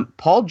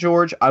 Paul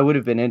George, I would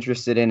have been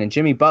interested in, and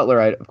Jimmy Butler,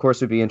 I, of course,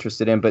 would be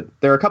interested in, but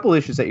there are a couple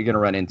issues that you're going to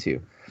run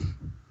into.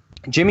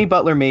 Jimmy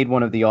Butler made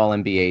one of the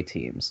All-NBA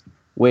teams,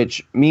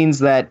 which means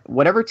that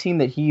whatever team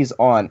that he's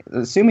on,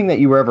 assuming that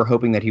you were ever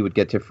hoping that he would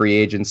get to free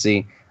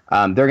agency,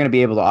 they're going to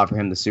be able to offer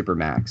him the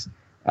Supermax.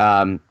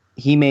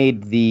 He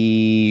made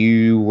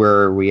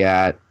where are we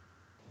at?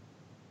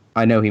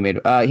 I know he made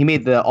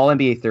the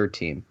All-NBA third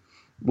team,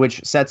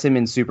 which sets him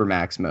in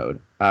Supermax mode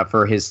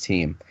for his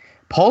team.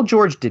 Paul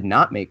George did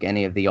not make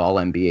any of the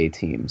All-NBA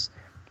teams,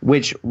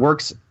 which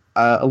works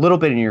a little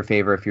bit in your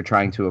favor if you're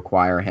trying to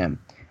acquire him.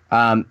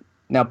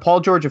 Now, Paul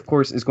George, of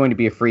course, is going to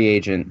be a free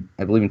agent,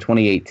 I believe, in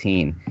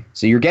 2018.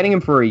 So you're getting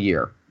him for a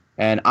year.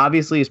 And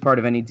obviously, as part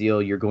of any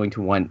deal, you're going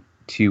to want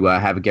to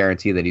have a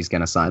guarantee that he's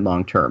going to sign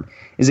long-term.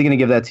 Is he going to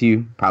give that to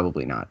you?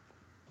 Probably not.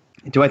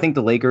 Do I think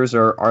the Lakers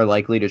are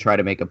likely to try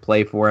to make a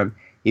play for him,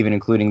 even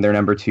including their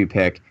number 2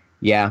 pick?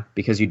 Yeah,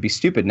 because you'd be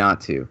stupid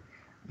not to.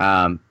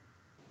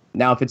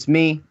 Now, if it's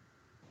me,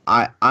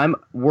 I'm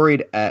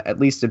worried at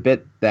least a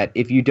bit that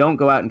if you don't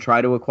go out and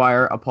try to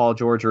acquire a Paul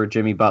George or a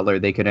Jimmy Butler,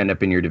 they could end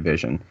up in your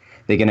division.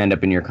 They can end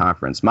up in your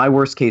conference. My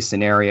worst case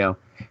scenario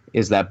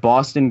is that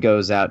Boston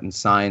goes out and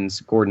signs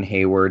Gordon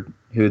Hayward,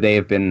 who they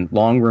have been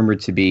long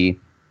rumored to be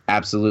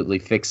absolutely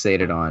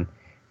fixated on.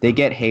 They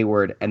get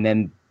Hayward, and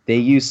then they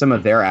use some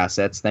of their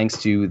assets, thanks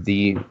to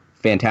the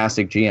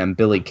fantastic GM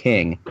Billy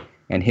King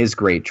and his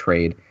great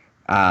trade,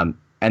 and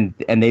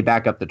they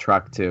back up the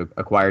truck to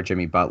acquire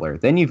Jimmy Butler.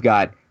 Then you've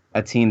got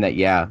a team that,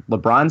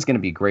 LeBron's going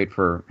to be great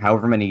for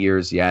however many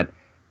years yet,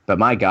 but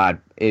my God,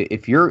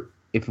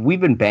 if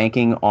we've been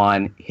banking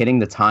on hitting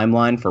the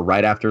timeline for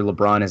right after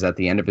LeBron is at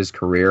the end of his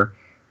career,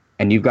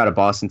 and you've got a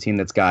Boston team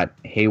that's got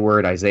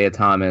Hayward, Isaiah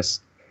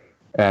Thomas,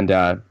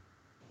 and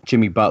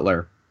Jimmy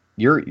Butler,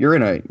 you're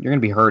gonna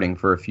be hurting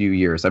for a few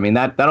years. I mean,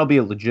 that'll be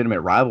a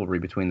legitimate rivalry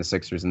between the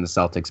Sixers and the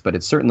Celtics, but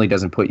it certainly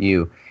doesn't put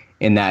you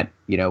in that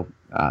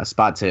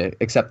spot to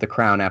accept the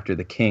crown after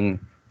the king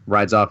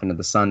rides off into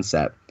the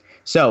sunset.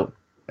 So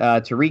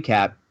to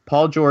recap,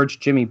 Paul George,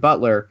 Jimmy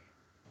Butler,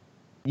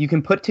 you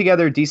can put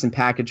together a decent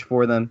package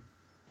for them.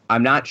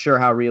 I'm not sure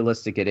how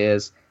realistic it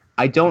is.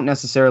 I don't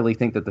necessarily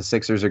think that the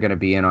Sixers are going to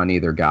be in on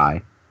either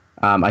guy.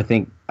 I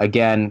think,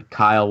 again,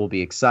 Kyle will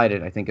be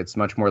excited. I think it's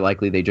much more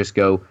likely they just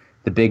go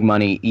the big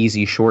money,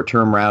 easy,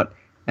 short-term route,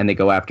 and they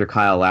go after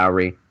Kyle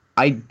Lowry.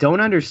 I don't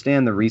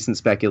understand the recent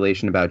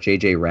speculation about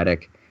J.J.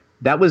 Redick.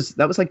 That was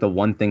like the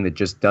one thing that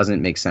just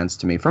doesn't make sense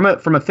to me. From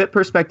a fit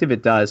perspective,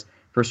 it does,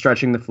 for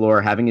stretching the floor,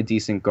 having a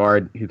decent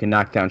guard who can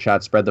knock down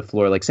shots, spread the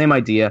floor. Like, same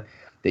idea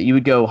that you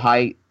would go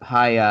high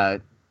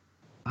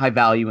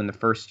value in the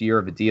first year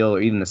of a deal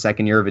or even the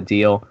second year of a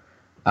deal.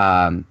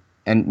 And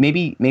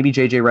maybe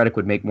J.J. Redick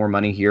would make more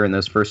money here in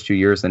those first 2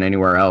 years than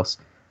anywhere else.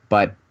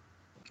 But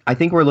I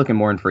think we're looking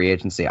more in free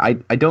agency. I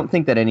don't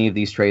think that any of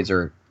these trades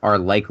are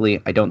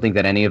likely. I don't think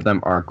that any of them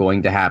are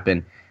going to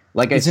happen.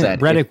 Like I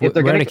said,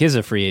 Redick is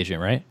a free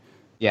agent, right?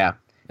 Yeah.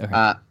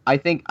 Okay. I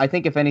think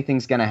if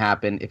anything's going to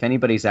happen, if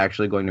anybody's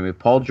actually going to move,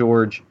 Paul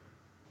George,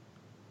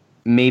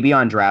 maybe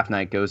on draft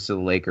night, goes to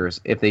the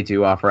Lakers if they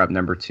do offer up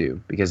number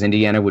 2, because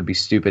Indiana would be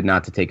stupid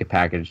not to take a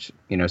package,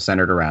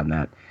 centered around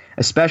that,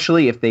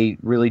 especially if they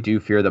really do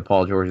fear that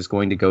Paul George is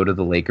going to go to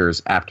the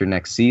Lakers after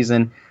next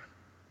season.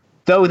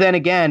 Though then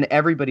again,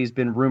 everybody's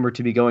been rumored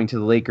to be going to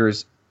the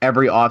Lakers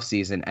every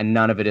offseason, and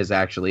none of it has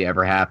actually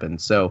ever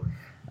happened. So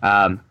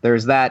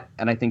there's that,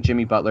 and I think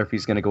Jimmy Butler, if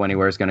he's going to go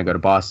anywhere, is going to go to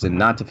Boston,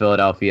 not to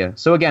Philadelphia.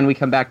 So again, we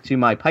come back to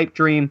my pipe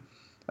dream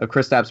of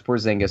Kristaps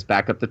Porzingis,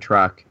 back up the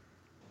truck,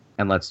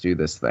 and let's do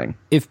this thing.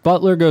 If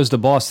Butler goes to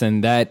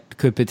Boston, that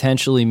could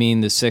potentially mean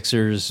the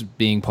Sixers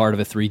being part of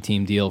a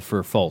 3-team deal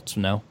for Fultz,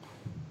 no?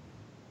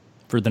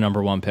 For the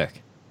number 1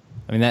 pick.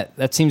 I mean,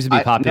 that seems to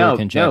be popular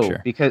conjecture.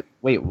 No, because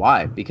wait,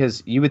 why?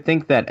 Because you would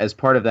think that as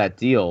part of that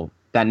deal,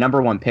 that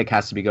number 1 pick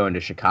has to be going to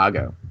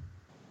Chicago.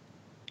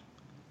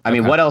 I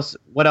mean, what else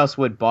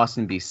would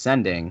Boston be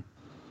sending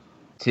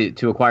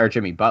to acquire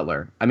Jimmy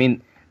Butler? I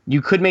mean,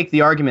 you could make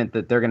the argument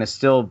that they're going to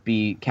still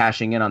be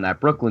cashing in on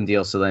that Brooklyn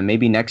deal, so then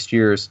maybe next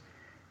year's.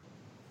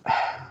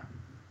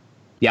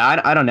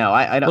 Yeah, I don't know.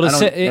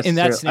 In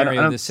that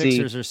scenario, the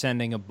Sixers are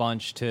sending a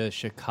bunch to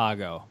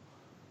Chicago.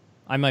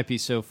 I might be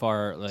so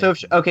far. So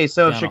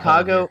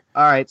Chicago.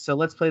 All right, so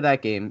let's play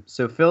that game.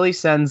 So Philly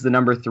sends the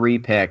number 3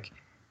 pick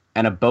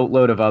and a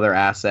boatload of other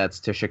assets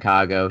to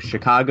Chicago.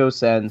 Chicago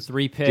sends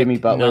 3 pick, Jimmy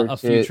Butler, a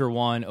future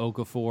 1,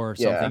 Okafor,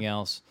 something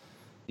else.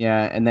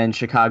 Yeah, and then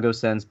Chicago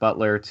sends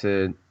Butler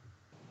to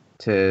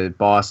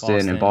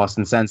Boston, and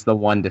Boston sends the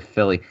 1 to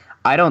Philly.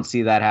 I don't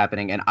see that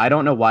happening, and I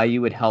don't know why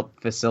you would help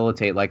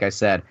facilitate, like I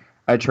said,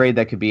 a trade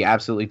that could be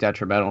absolutely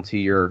detrimental to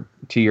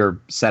your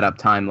setup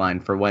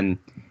timeline for when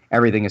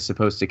everything is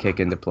supposed to kick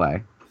into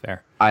play.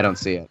 Fair. I don't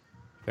see it.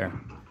 Fair.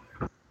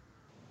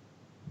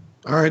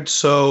 All right,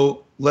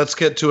 so let's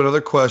get to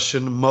another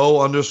question.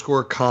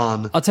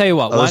 Mo_Khan. I'll tell you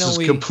what. This is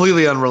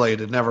completely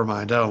unrelated. Never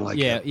mind. I don't like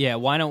it. Yeah.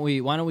 Why don't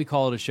we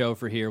call it a show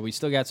for here? We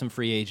still got some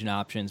free agent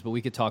options, but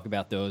we could talk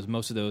about those.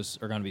 Most of those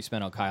are going to be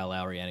spent on Kyle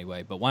Lowry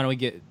anyway. But why don't we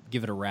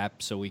give it a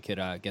wrap so we could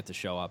get the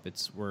show up?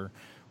 We're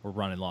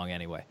running long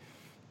anyway.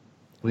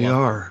 We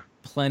are.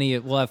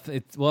 We'll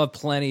have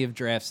plenty of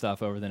draft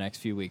stuff over the next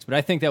few weeks, but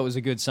I think that was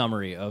a good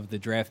summary of the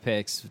draft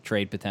picks,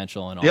 trade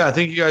potential, and all. Yeah, I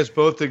think you guys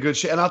both did good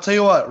shit. And I'll tell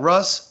you what,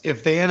 Russ,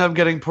 if they end up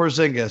getting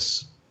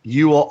Porzingis,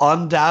 you will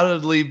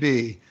undoubtedly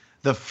be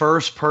the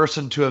first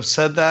person to have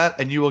said that,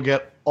 and you will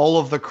get all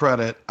of the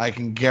credit. I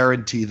can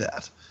guarantee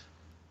that.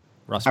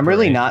 Russ I'm Perret.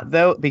 really not,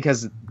 though,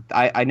 because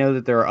I know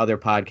that there are other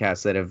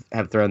podcasts that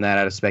have thrown that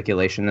out of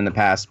speculation in the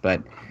past,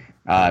 but.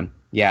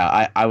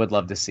 Yeah, I would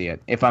love to see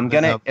it. If I'm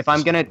gonna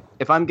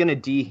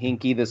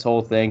de-hinky this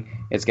whole thing,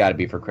 it's got to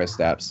be for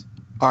Kristaps.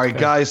 All right,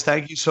 guys,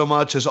 thank you so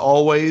much. As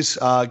always,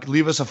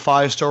 leave us a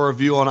 5-star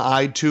review on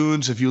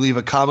iTunes. If you leave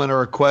a comment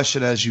or a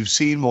question, as you've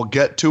seen, we'll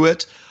get to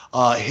it.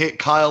 Hit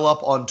Kyle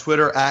up on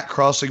Twitter at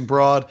Crossing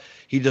Broad.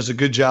 He does a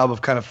good job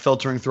of kind of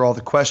filtering through all the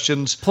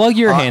questions. Plug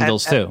your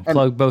handles, too.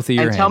 Plug both of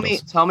your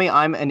handles. And tell me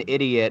I'm an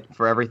idiot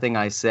for everything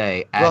I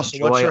say.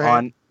 Russell, what's your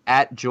hand?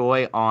 At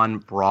Joy on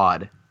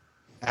Broad.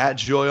 At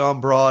Joy on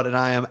Broad, and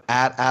I am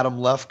at Adam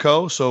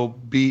Lefko. So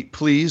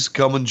please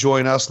come and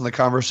join us in the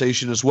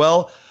conversation as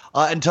well.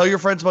 And tell your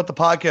friends about the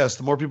podcast.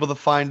 The more people that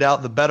find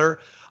out, the better.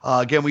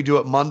 Again, we do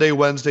it Monday,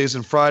 Wednesdays,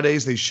 and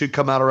Fridays. They should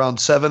come out around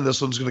 7.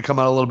 This one's going to come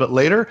out a little bit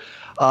later.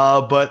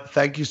 But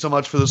thank you so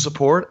much for the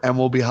support, and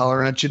we'll be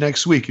hollering at you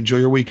next week. Enjoy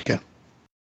your weekend.